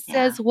 Jesus Yeah.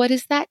 says, what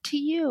is that to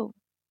you?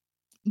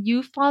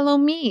 You follow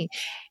me.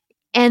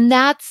 And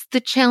that's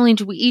the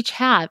challenge we each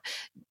have.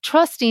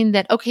 Trusting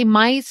that, okay,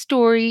 my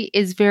story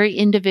is very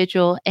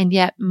individual, and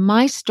yet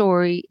my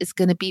story is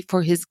going to be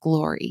for his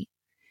glory.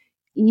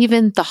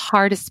 Even the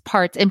hardest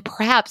parts, and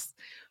perhaps,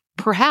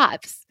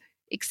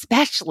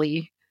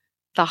 especially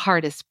the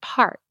hardest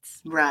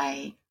parts.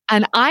 Right.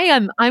 And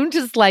I'm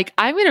just like,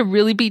 I'm going to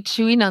really be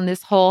chewing on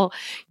this whole,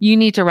 you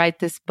need to write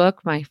this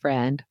book, my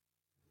friend,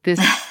 this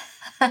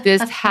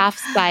half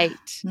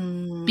sight,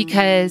 Mm,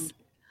 because,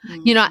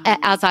 mhm.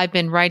 as I've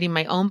been writing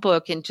my own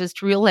book and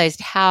just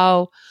realized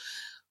how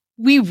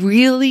we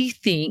really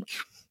think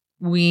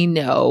we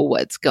know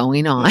what's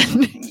going on.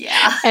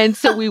 Yeah. And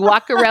so we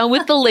walk around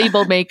with the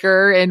label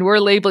maker and we're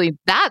labeling,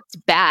 that's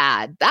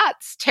bad,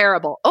 that's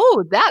terrible,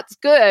 oh, that's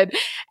good.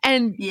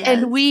 And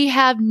Yes. we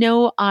have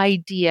no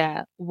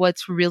idea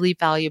what's really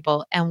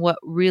valuable and what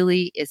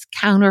really is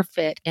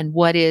counterfeit, and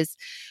what is,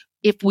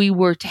 if we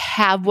were to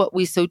have what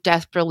we so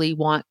desperately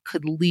want,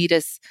 could lead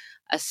us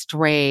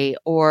astray,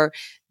 or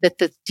that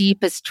the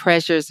deepest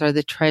treasures are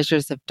the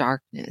treasures of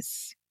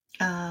darkness.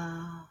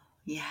 Oh,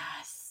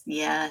 yes.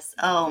 Yes.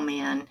 Oh,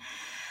 man.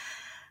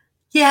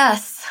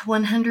 Yes,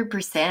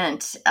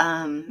 100%.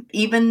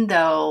 Even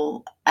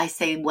though I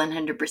say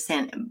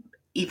 100%,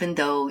 even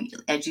though,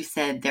 as you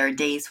said, there are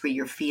days where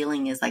your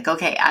feeling is like,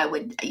 okay, I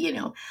would,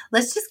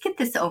 let's just get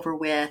this over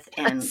with,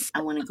 and Yes.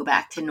 I want to go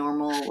back to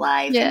normal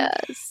life, and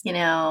Yes.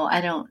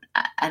 I don't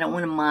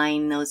want to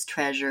mine those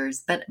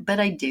treasures, but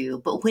I do.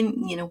 But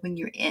when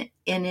you're in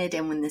it,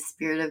 and when the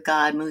Spirit of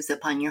God moves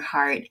upon your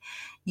heart,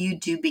 you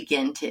do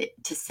begin to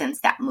sense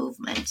that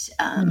movement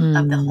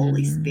of the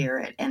Holy Mm.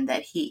 Spirit, and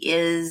that He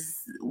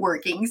is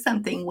working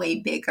something way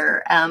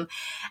bigger.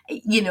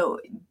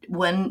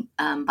 One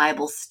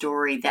Bible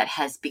story that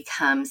has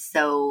become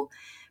so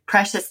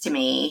precious to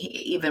me,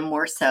 even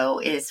more so,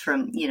 is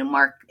from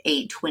Mark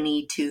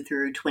 8:22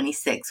 through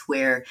 26,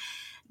 where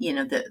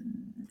the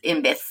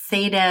in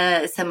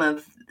Bethsaida, some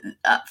of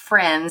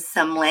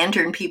some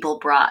lantern people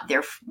brought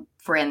their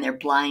their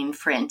blind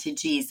friend, to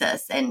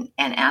Jesus, and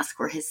asked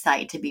for his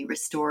sight to be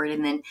restored.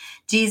 And then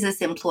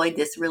Jesus employed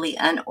this really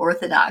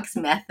unorthodox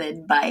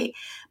method by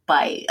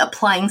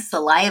applying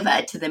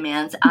saliva to the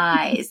man's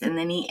eyes. And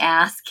then he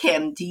asked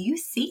him, "Do you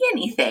see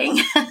anything?"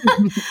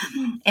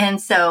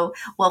 And so,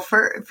 well,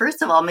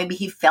 first of all, maybe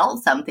he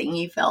felt something.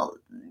 He felt,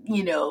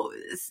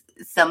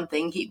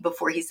 something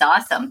before he saw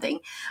something,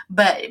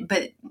 but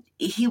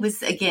he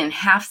was, again,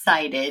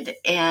 half-sighted,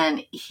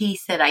 and he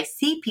said, "I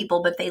see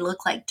people, but they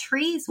look like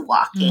trees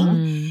walking."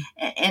 Mm.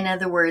 In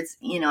other words,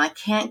 I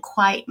can't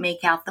quite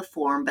make out the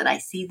form, but I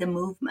see the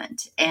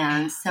movement.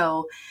 Yeah. And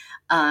so,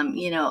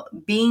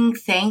 being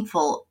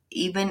thankful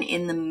even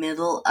in the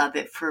middle of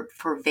it for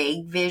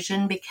vague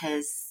vision,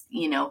 because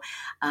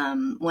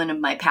one of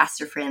my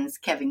pastor friends,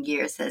 Kevin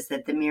Gear, says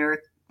that the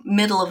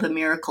middle of a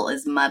miracle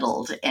is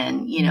muddled,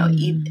 and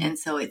Mm. and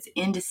so it's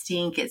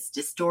indistinct, it's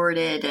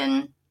distorted,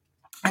 and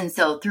And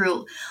so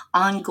through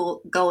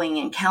ongoing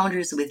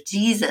encounters with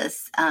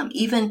Jesus,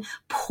 even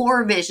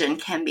poor vision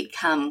can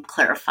become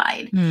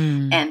clarified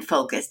and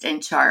focused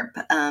and sharp.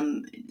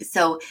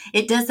 So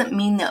it doesn't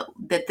mean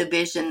that the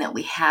vision that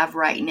we have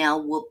right now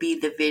will be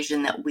the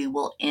vision that we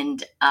will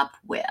end up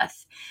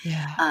with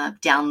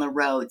down the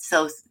road.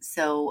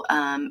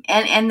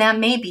 And that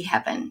may be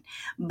heaven,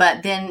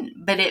 but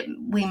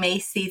we may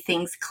see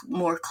things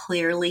more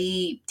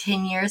clearly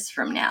 10 years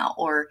from now,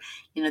 or,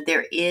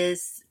 there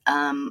is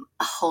a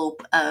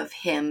hope of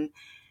him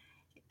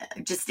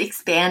just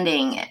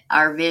expanding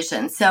our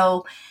vision.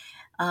 So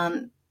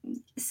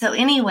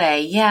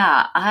anyway,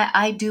 yeah,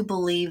 I do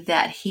believe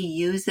that he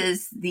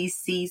uses these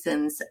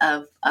seasons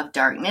of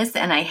darkness,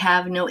 and I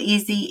have no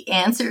easy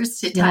answers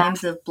to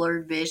times of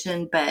blurred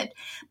vision, but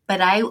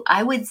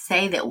I would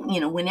say that,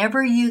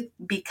 whenever you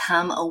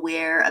become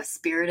aware of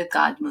Spirit of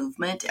God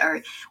movement,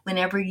 or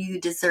whenever you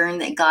discern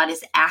that God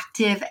is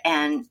active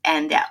and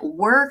at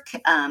work,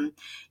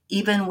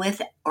 even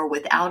with or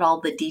without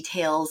all the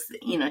details,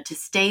 to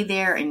stay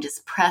there and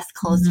just press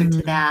closer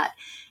to that,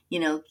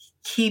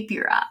 keep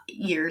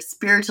your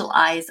spiritual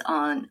eyes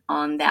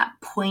on that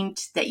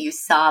point that you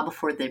saw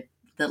before the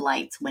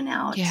lights went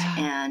out,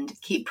 and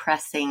keep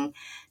pressing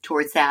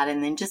towards that,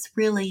 and then just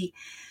really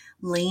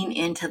lean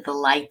into the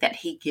light that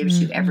he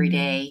gives you every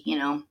day,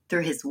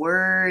 through his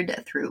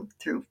word,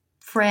 through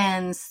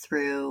friends,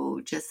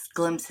 through just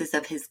glimpses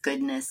of his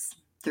goodness,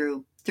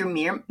 through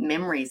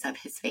memories of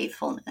his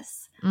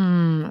faithfulness.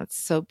 That's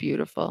so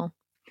beautiful.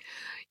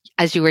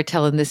 As you were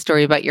telling this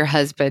story about your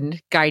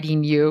husband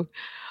guiding you,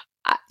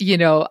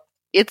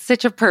 it's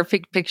such a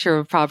perfect picture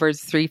of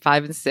Proverbs 3,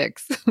 5, and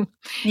 6.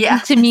 Yeah.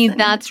 To me,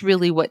 that's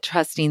really what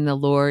trusting the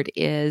Lord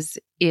is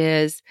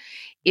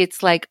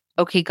it's like,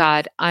 okay,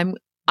 God, I'm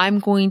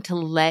going to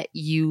let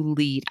you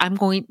lead. I'm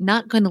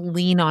not going to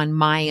lean on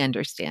my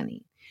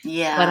understanding,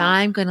 but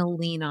I'm going to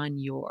lean on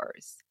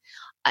yours.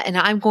 And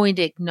I'm going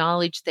to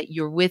acknowledge that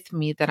you're with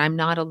me, that I'm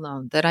not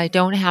alone, that I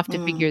don't have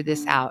to figure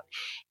this out.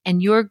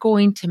 And you're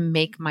going to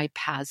make my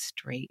path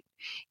straight.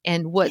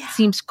 And what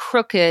seems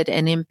crooked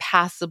and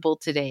impassable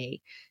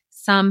today,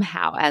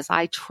 somehow, as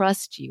I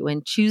trust you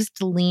and choose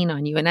to lean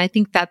on you. And I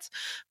think that's,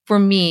 for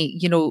me,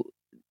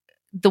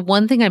 the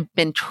one thing I've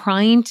been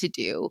trying to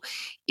do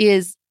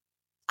is,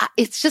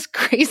 it's just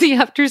crazy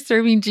after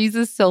serving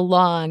Jesus so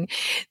long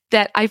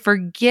that I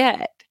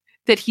forget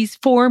that he's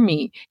for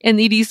me and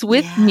that he's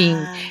with me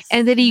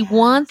and that he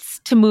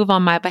wants to move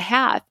on my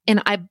behalf.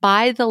 And I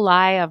buy the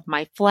lie of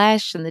my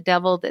flesh and the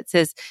devil that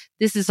says,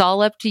 this is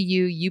all up to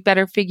you. You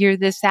better figure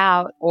this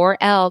out, or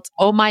else,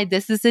 oh my,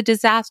 this is a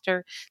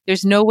disaster.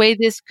 There's no way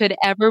this could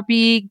ever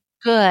be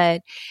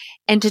good.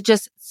 And to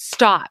just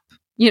stop.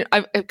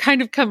 I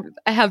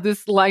have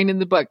this line in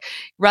the book,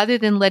 rather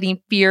than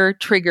letting fear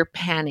trigger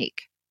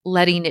panic,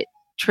 letting it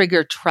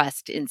trigger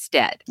trust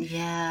instead.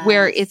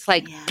 Where it's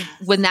like,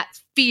 when that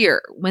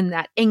fear, when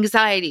that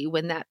anxiety,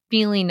 when that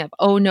feeling of,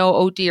 oh no,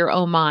 oh dear,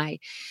 oh my,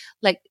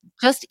 like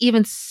just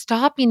even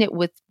stopping it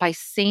by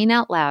saying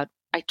out loud,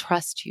 I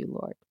trust you,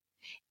 Lord.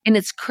 And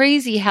it's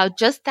crazy how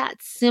just that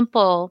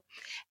simple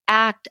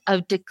act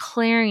of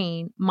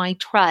declaring my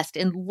trust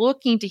and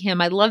looking to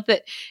him. I love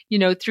that,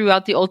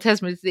 throughout the Old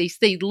Testament, they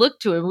say, look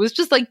to him. It was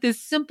just like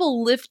this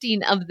simple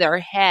lifting of their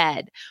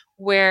head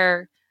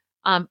where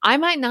I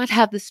might not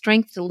have the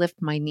strength to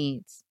lift my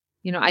needs.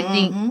 I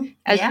think,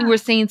 as you were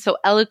saying so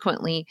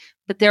eloquently,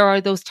 but there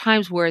are those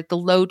times where the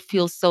load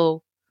feels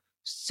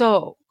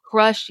so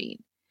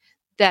crushing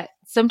that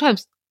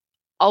sometimes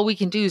all we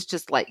can do is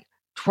just like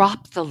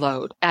drop the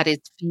load at his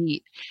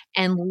feet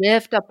and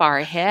lift up our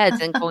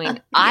heads and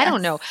going, I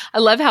don't know. I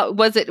love how,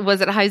 was it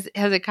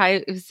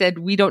Hezekiah who said,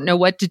 we don't know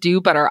what to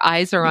do, but our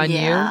eyes are on you.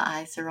 Yeah,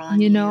 eyes are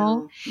on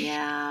you.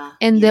 Yeah.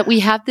 And that we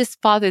have this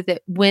Father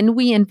that when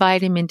we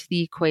invite him into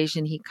the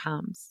equation, he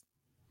comes.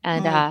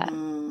 And,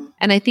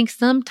 and I think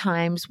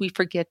sometimes we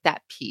forget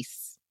that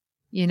piece,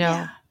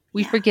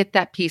 we forget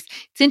that piece.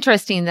 It's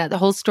interesting that the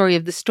whole story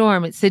of the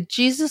storm, it said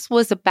Jesus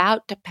was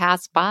about to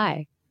pass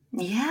by.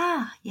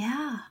 Yeah.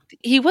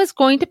 He was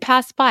going to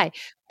pass by,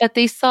 but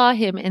they saw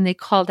him and they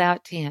called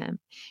out to him.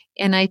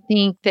 And I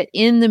think that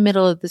in the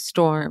middle of the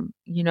storm,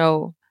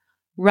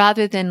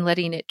 rather than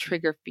letting it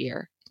trigger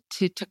fear,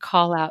 to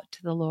call out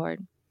to the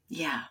Lord.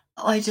 Yeah.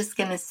 Oh, I was just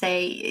going to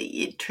say,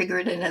 it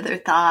triggered another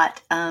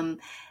thought.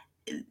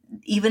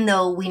 Even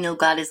though we know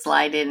God is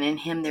light and in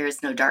him there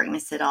is no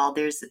darkness at all,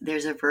 there's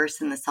a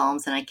verse in the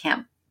Psalms, and I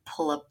can't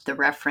pull up the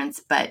reference,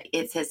 but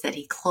it says that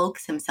he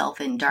cloaks himself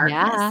in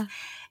darkness. Yeah.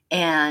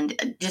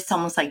 And just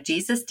almost like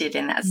Jesus did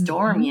in that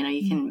storm,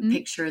 you can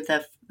picture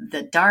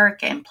the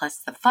dark and plus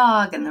the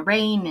fog and the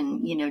rain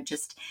and,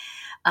 just,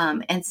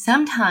 and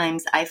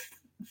sometimes I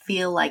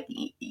feel like,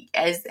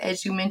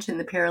 as you mentioned,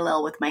 the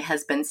parallel with my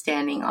husband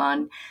standing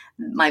on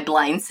my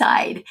blind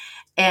side,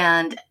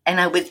 and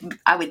I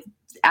would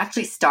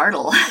actually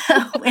startle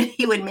when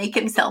he would make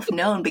himself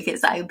known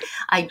because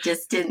I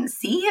just didn't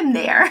see him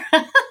there.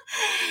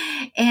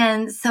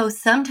 And so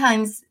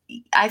sometimes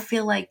I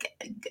feel like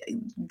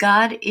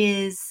God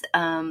is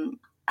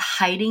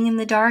hiding in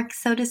the dark,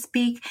 so to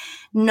speak,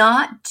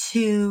 not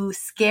to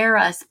scare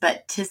us,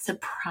 but to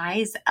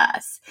surprise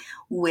us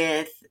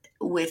with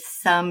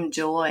some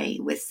joy,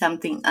 with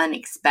something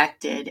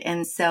unexpected.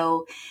 And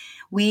so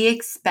we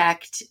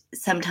expect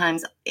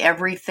sometimes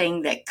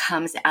everything that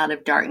comes out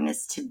of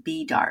darkness to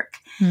be dark.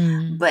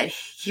 But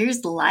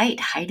here's light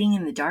hiding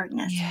in the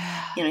darkness.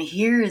 Yeah.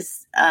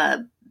 Here's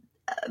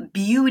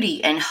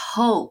beauty and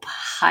hope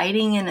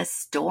hiding in a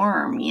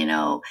storm,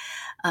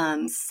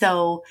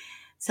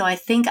 So I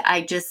think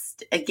I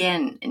just,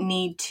 again,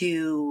 need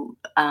to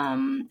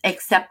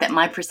accept that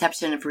my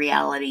perception of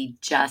reality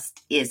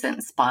just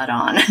isn't spot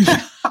on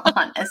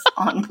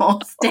on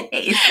most days.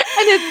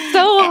 And it's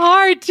so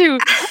hard to,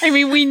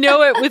 we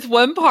know it with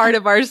one part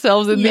of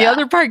ourselves and the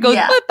other part goes,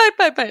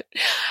 but.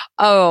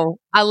 Oh,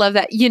 I love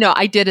that.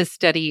 I did a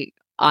study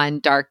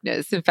on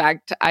darkness. In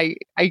fact, I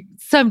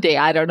someday,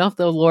 I don't know if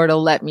the Lord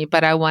will let me,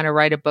 but I want to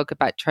write a book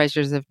about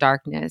treasures of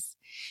darkness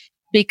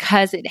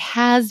because it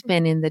has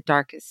been in the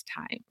darkest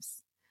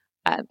times.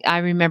 I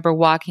remember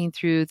walking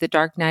through the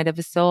dark night of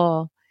a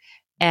soul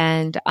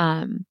and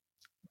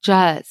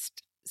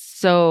just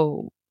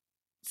so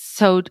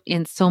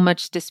in so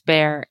much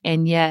despair.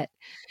 And yet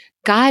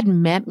God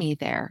met me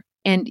there.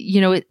 And,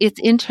 it's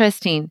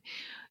interesting.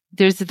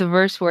 There's the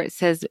verse where it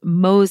says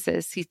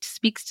Moses, he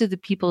speaks to the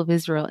people of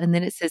Israel, and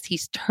then it says he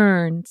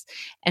turns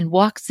and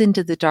walks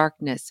into the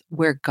darkness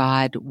where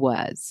God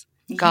was.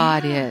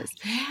 God is.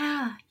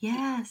 Yeah,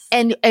 yes.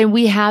 And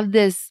we have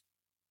this,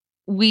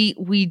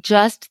 we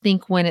just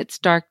think when it's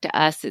dark to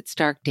us, it's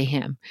dark to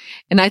him.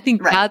 And I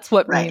think that's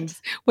what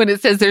means when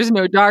it says there's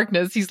no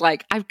darkness. He's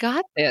like, I've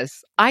got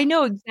this. I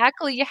know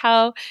exactly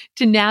how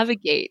to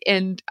navigate.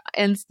 And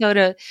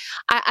so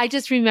I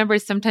just remember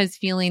sometimes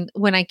feeling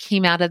when I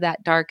came out of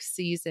that dark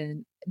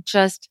season,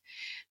 just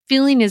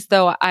feeling as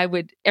though I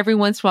would every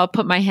once in a while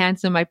put my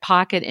hands in my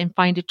pocket and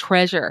find a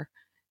treasure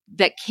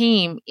that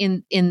came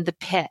in the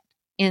pit,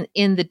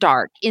 in the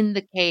dark, in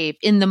the cave,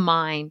 in the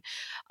mine.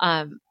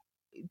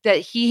 That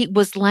he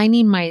was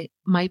lining my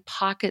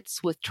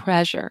pockets with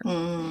treasure.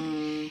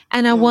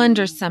 And I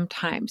wonder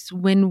sometimes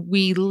when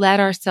we let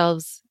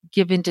ourselves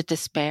give into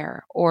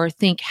despair or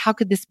think, how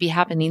could this be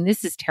happening?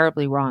 This is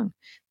terribly wrong.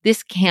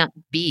 This can't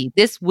be.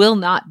 This will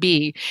not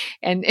be.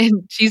 And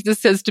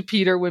Jesus says to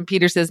Peter, when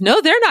Peter says, no,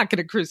 they're not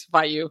going to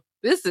crucify you.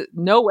 This is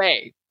no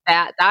way.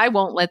 That I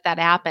won't let that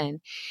happen.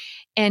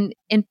 And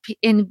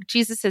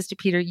Jesus says to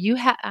Peter,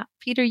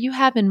 Peter, you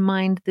have in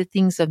mind the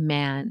things of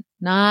man,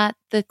 not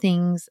the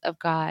things of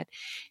God.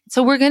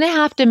 So we're going to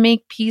have to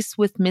make peace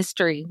with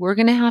mystery. We're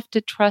going to have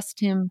to trust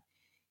him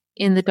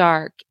in the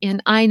dark.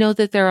 And I know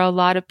that there are a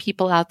lot of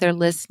people out there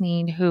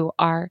listening who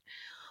are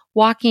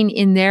walking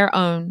in their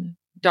own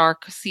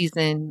dark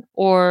season,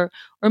 or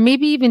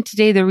maybe even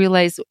today they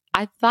realize,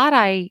 I thought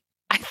I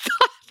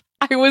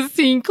was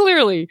seeing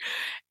clearly.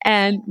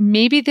 And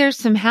maybe there's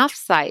some half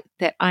sight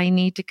that I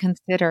need to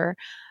consider.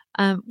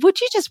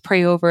 Would you just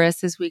pray over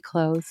us as we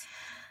close?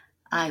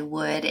 I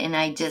would. And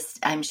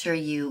I'm sure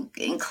you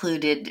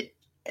included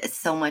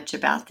so much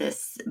about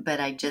this, but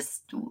I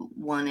just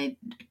wanted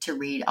to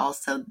read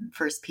also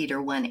 1 Peter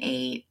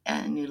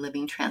 1:8, New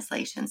Living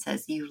Translation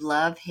says, you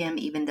love him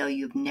even though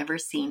you've never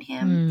seen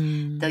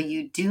him. Though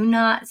you do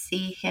not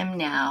see him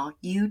now,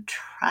 you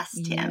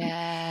trust him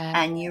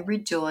and you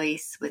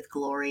rejoice with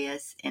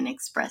glorious,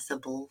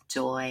 inexpressible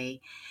joy.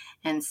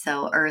 And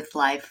so earth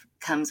life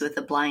comes with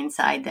a blind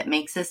side that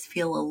makes us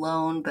feel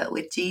alone, but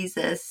with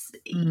Jesus,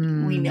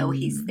 we know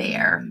he's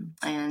there.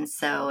 And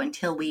so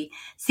until we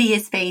see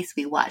his face,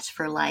 we watch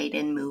for light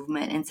and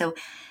movement. And so,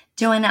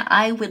 Joanna,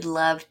 I would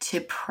love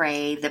to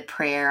pray the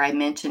prayer I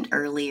mentioned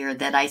earlier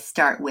that I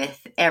start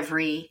with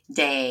every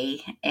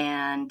day.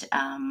 And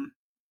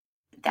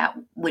that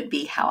would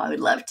be how I would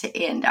love to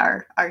end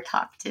our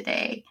talk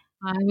today.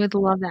 I would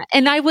love that.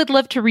 And I would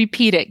love to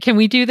repeat it. Can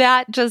we do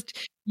that? Just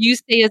you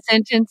say a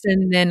sentence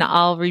and then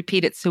I'll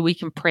repeat it so we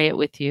can pray it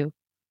with you.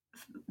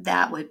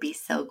 That would be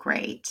so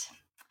great.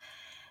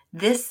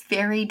 This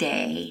very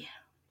day,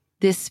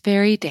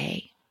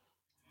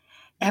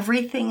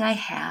 everything I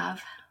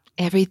have,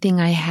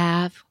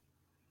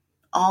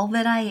 all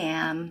that I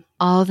am,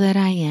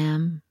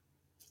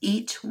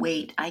 each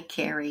weight I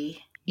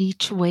carry,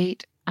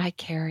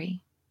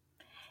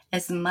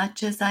 as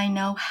much as I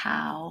know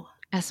how,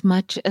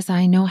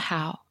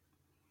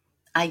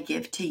 I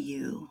give to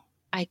you.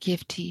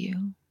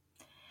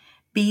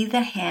 Be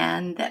the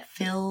hand that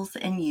fills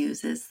and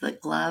uses the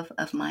glove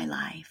of my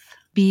life.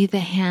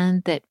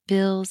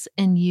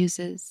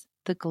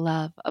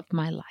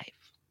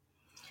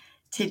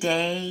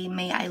 Today,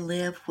 may I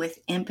live with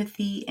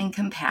empathy and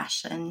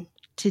compassion.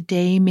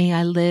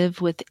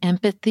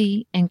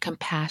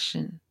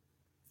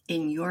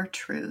 In your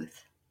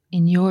truth.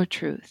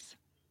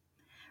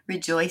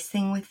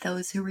 Rejoicing with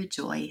those who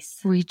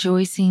rejoice.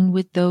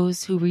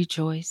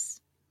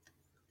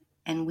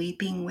 And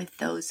weeping with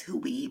those who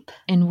weep.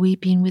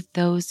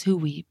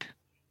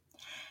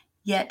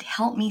 Yet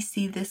help me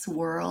see this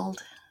world.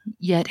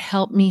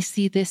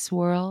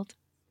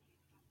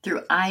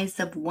 Through eyes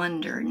of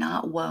wonder,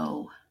 not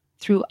woe.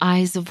 through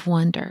eyes of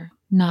wonder,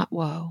 not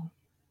woe.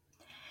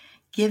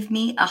 Give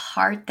me a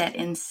heart that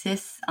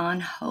insists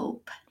on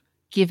hope.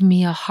 Give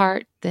me a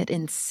heart that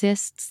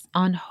insists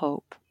on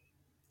hope.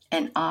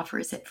 And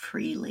offers it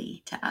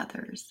freely to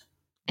others.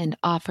 And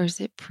offers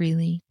it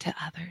freely to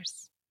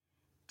others.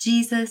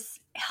 Jesus,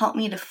 help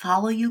me to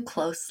follow you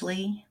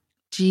closely.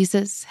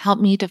 Jesus, help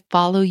me to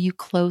follow you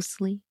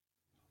closely.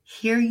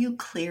 Hear you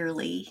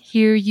clearly.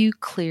 Hear you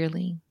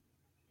clearly.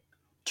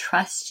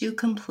 Trust you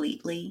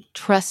completely.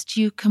 Trust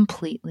you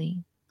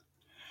completely.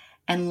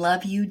 And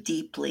love you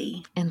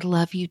deeply. And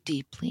love you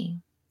deeply.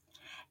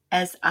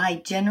 As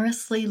I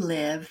generously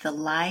live the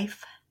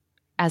life.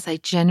 As I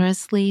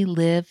generously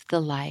live the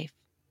life.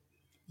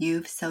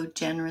 You've so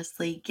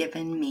generously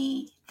given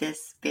me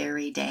this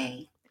very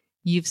day.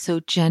 You've so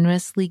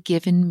generously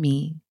given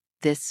me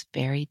this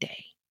very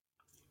day.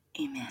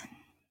 Amen.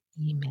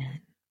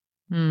 Amen.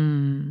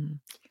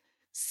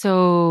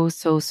 So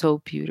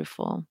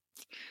beautiful.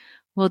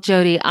 Well,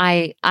 Jodi,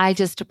 I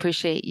just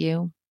appreciate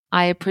you.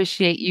 I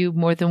appreciate you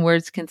more than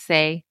words can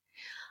say.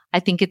 I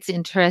think it's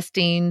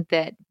interesting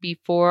that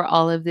before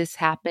all of this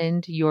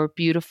happened, your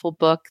beautiful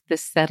book, The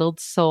Settled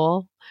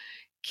Soul,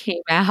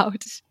 came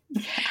out.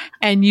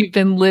 And you've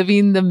been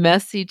living the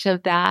message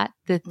of that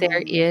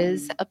there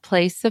is a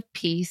place of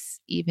peace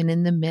even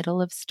in the middle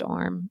of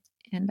storm.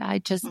 And I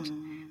just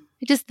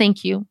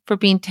thank you for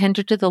being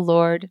tender to the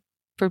Lord,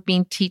 for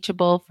being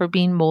teachable, for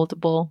being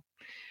moldable,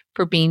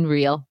 for being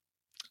real.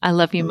 I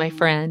love you, my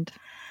friend.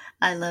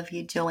 I love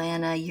you,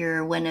 Joanna.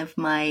 You're one of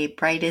my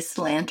brightest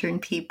lantern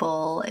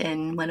people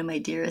and one of my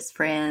dearest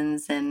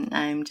friends. And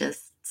I'm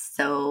just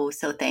so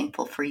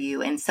thankful for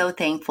you, and so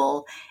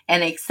thankful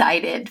and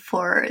excited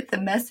for the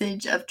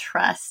message of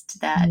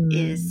trust that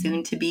is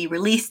soon to be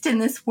released in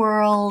this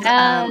world.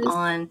 Yes.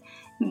 On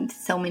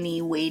so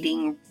many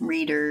waiting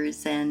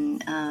readers.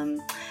 And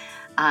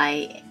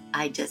I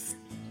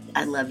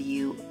love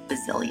you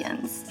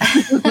bazillions.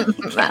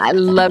 I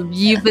love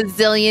you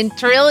bazillion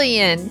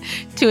trillion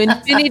to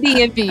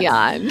infinity and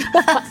beyond.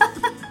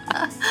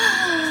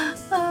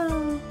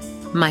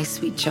 My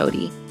sweet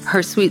Jodi,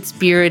 her sweet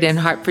spirit and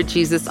heart for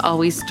Jesus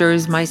always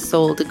stirs my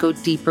soul to go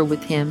deeper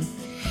with him.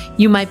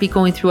 You might be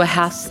going through a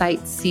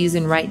half-sight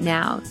season right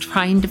now,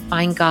 trying to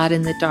find God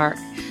in the dark,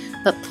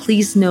 but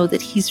please know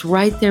that he's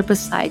right there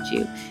beside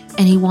you,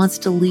 and he wants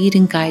to lead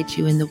and guide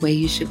you in the way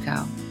you should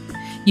go.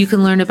 You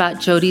can learn about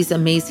Jodi's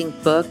amazing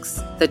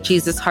books, The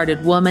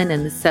Jesus-Hearted Woman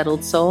and The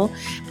Settled Soul,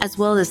 as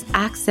well as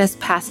access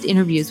past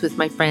interviews with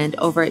my friend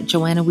over at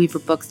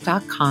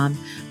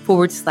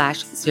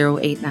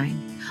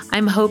joannaweaverbooks.com/089.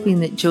 I'm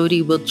hoping that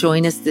Jodi will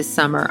join us this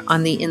summer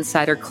on the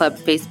Insider Club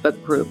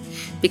Facebook group,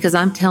 because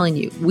I'm telling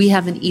you, we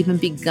haven't even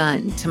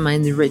begun to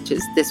mine the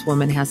riches this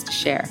woman has to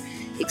share,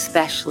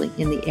 especially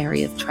in the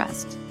area of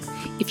trust.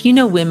 If you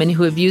know women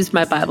who have used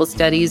my Bible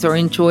studies or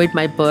enjoyed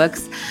my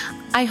books,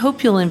 I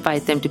hope you'll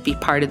invite them to be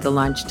part of the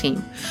launch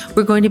team.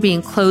 We're going to be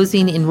in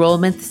closing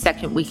enrollment the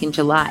second week in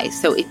July,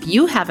 so if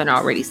you haven't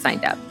already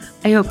signed up,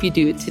 I hope you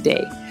do it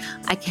today.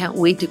 I can't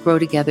wait to grow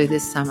together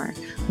this summer,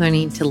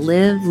 learning to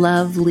live,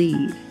 love,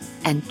 lead,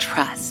 and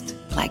trust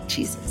like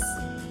Jesus.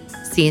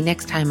 See you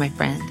next time, my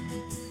friend.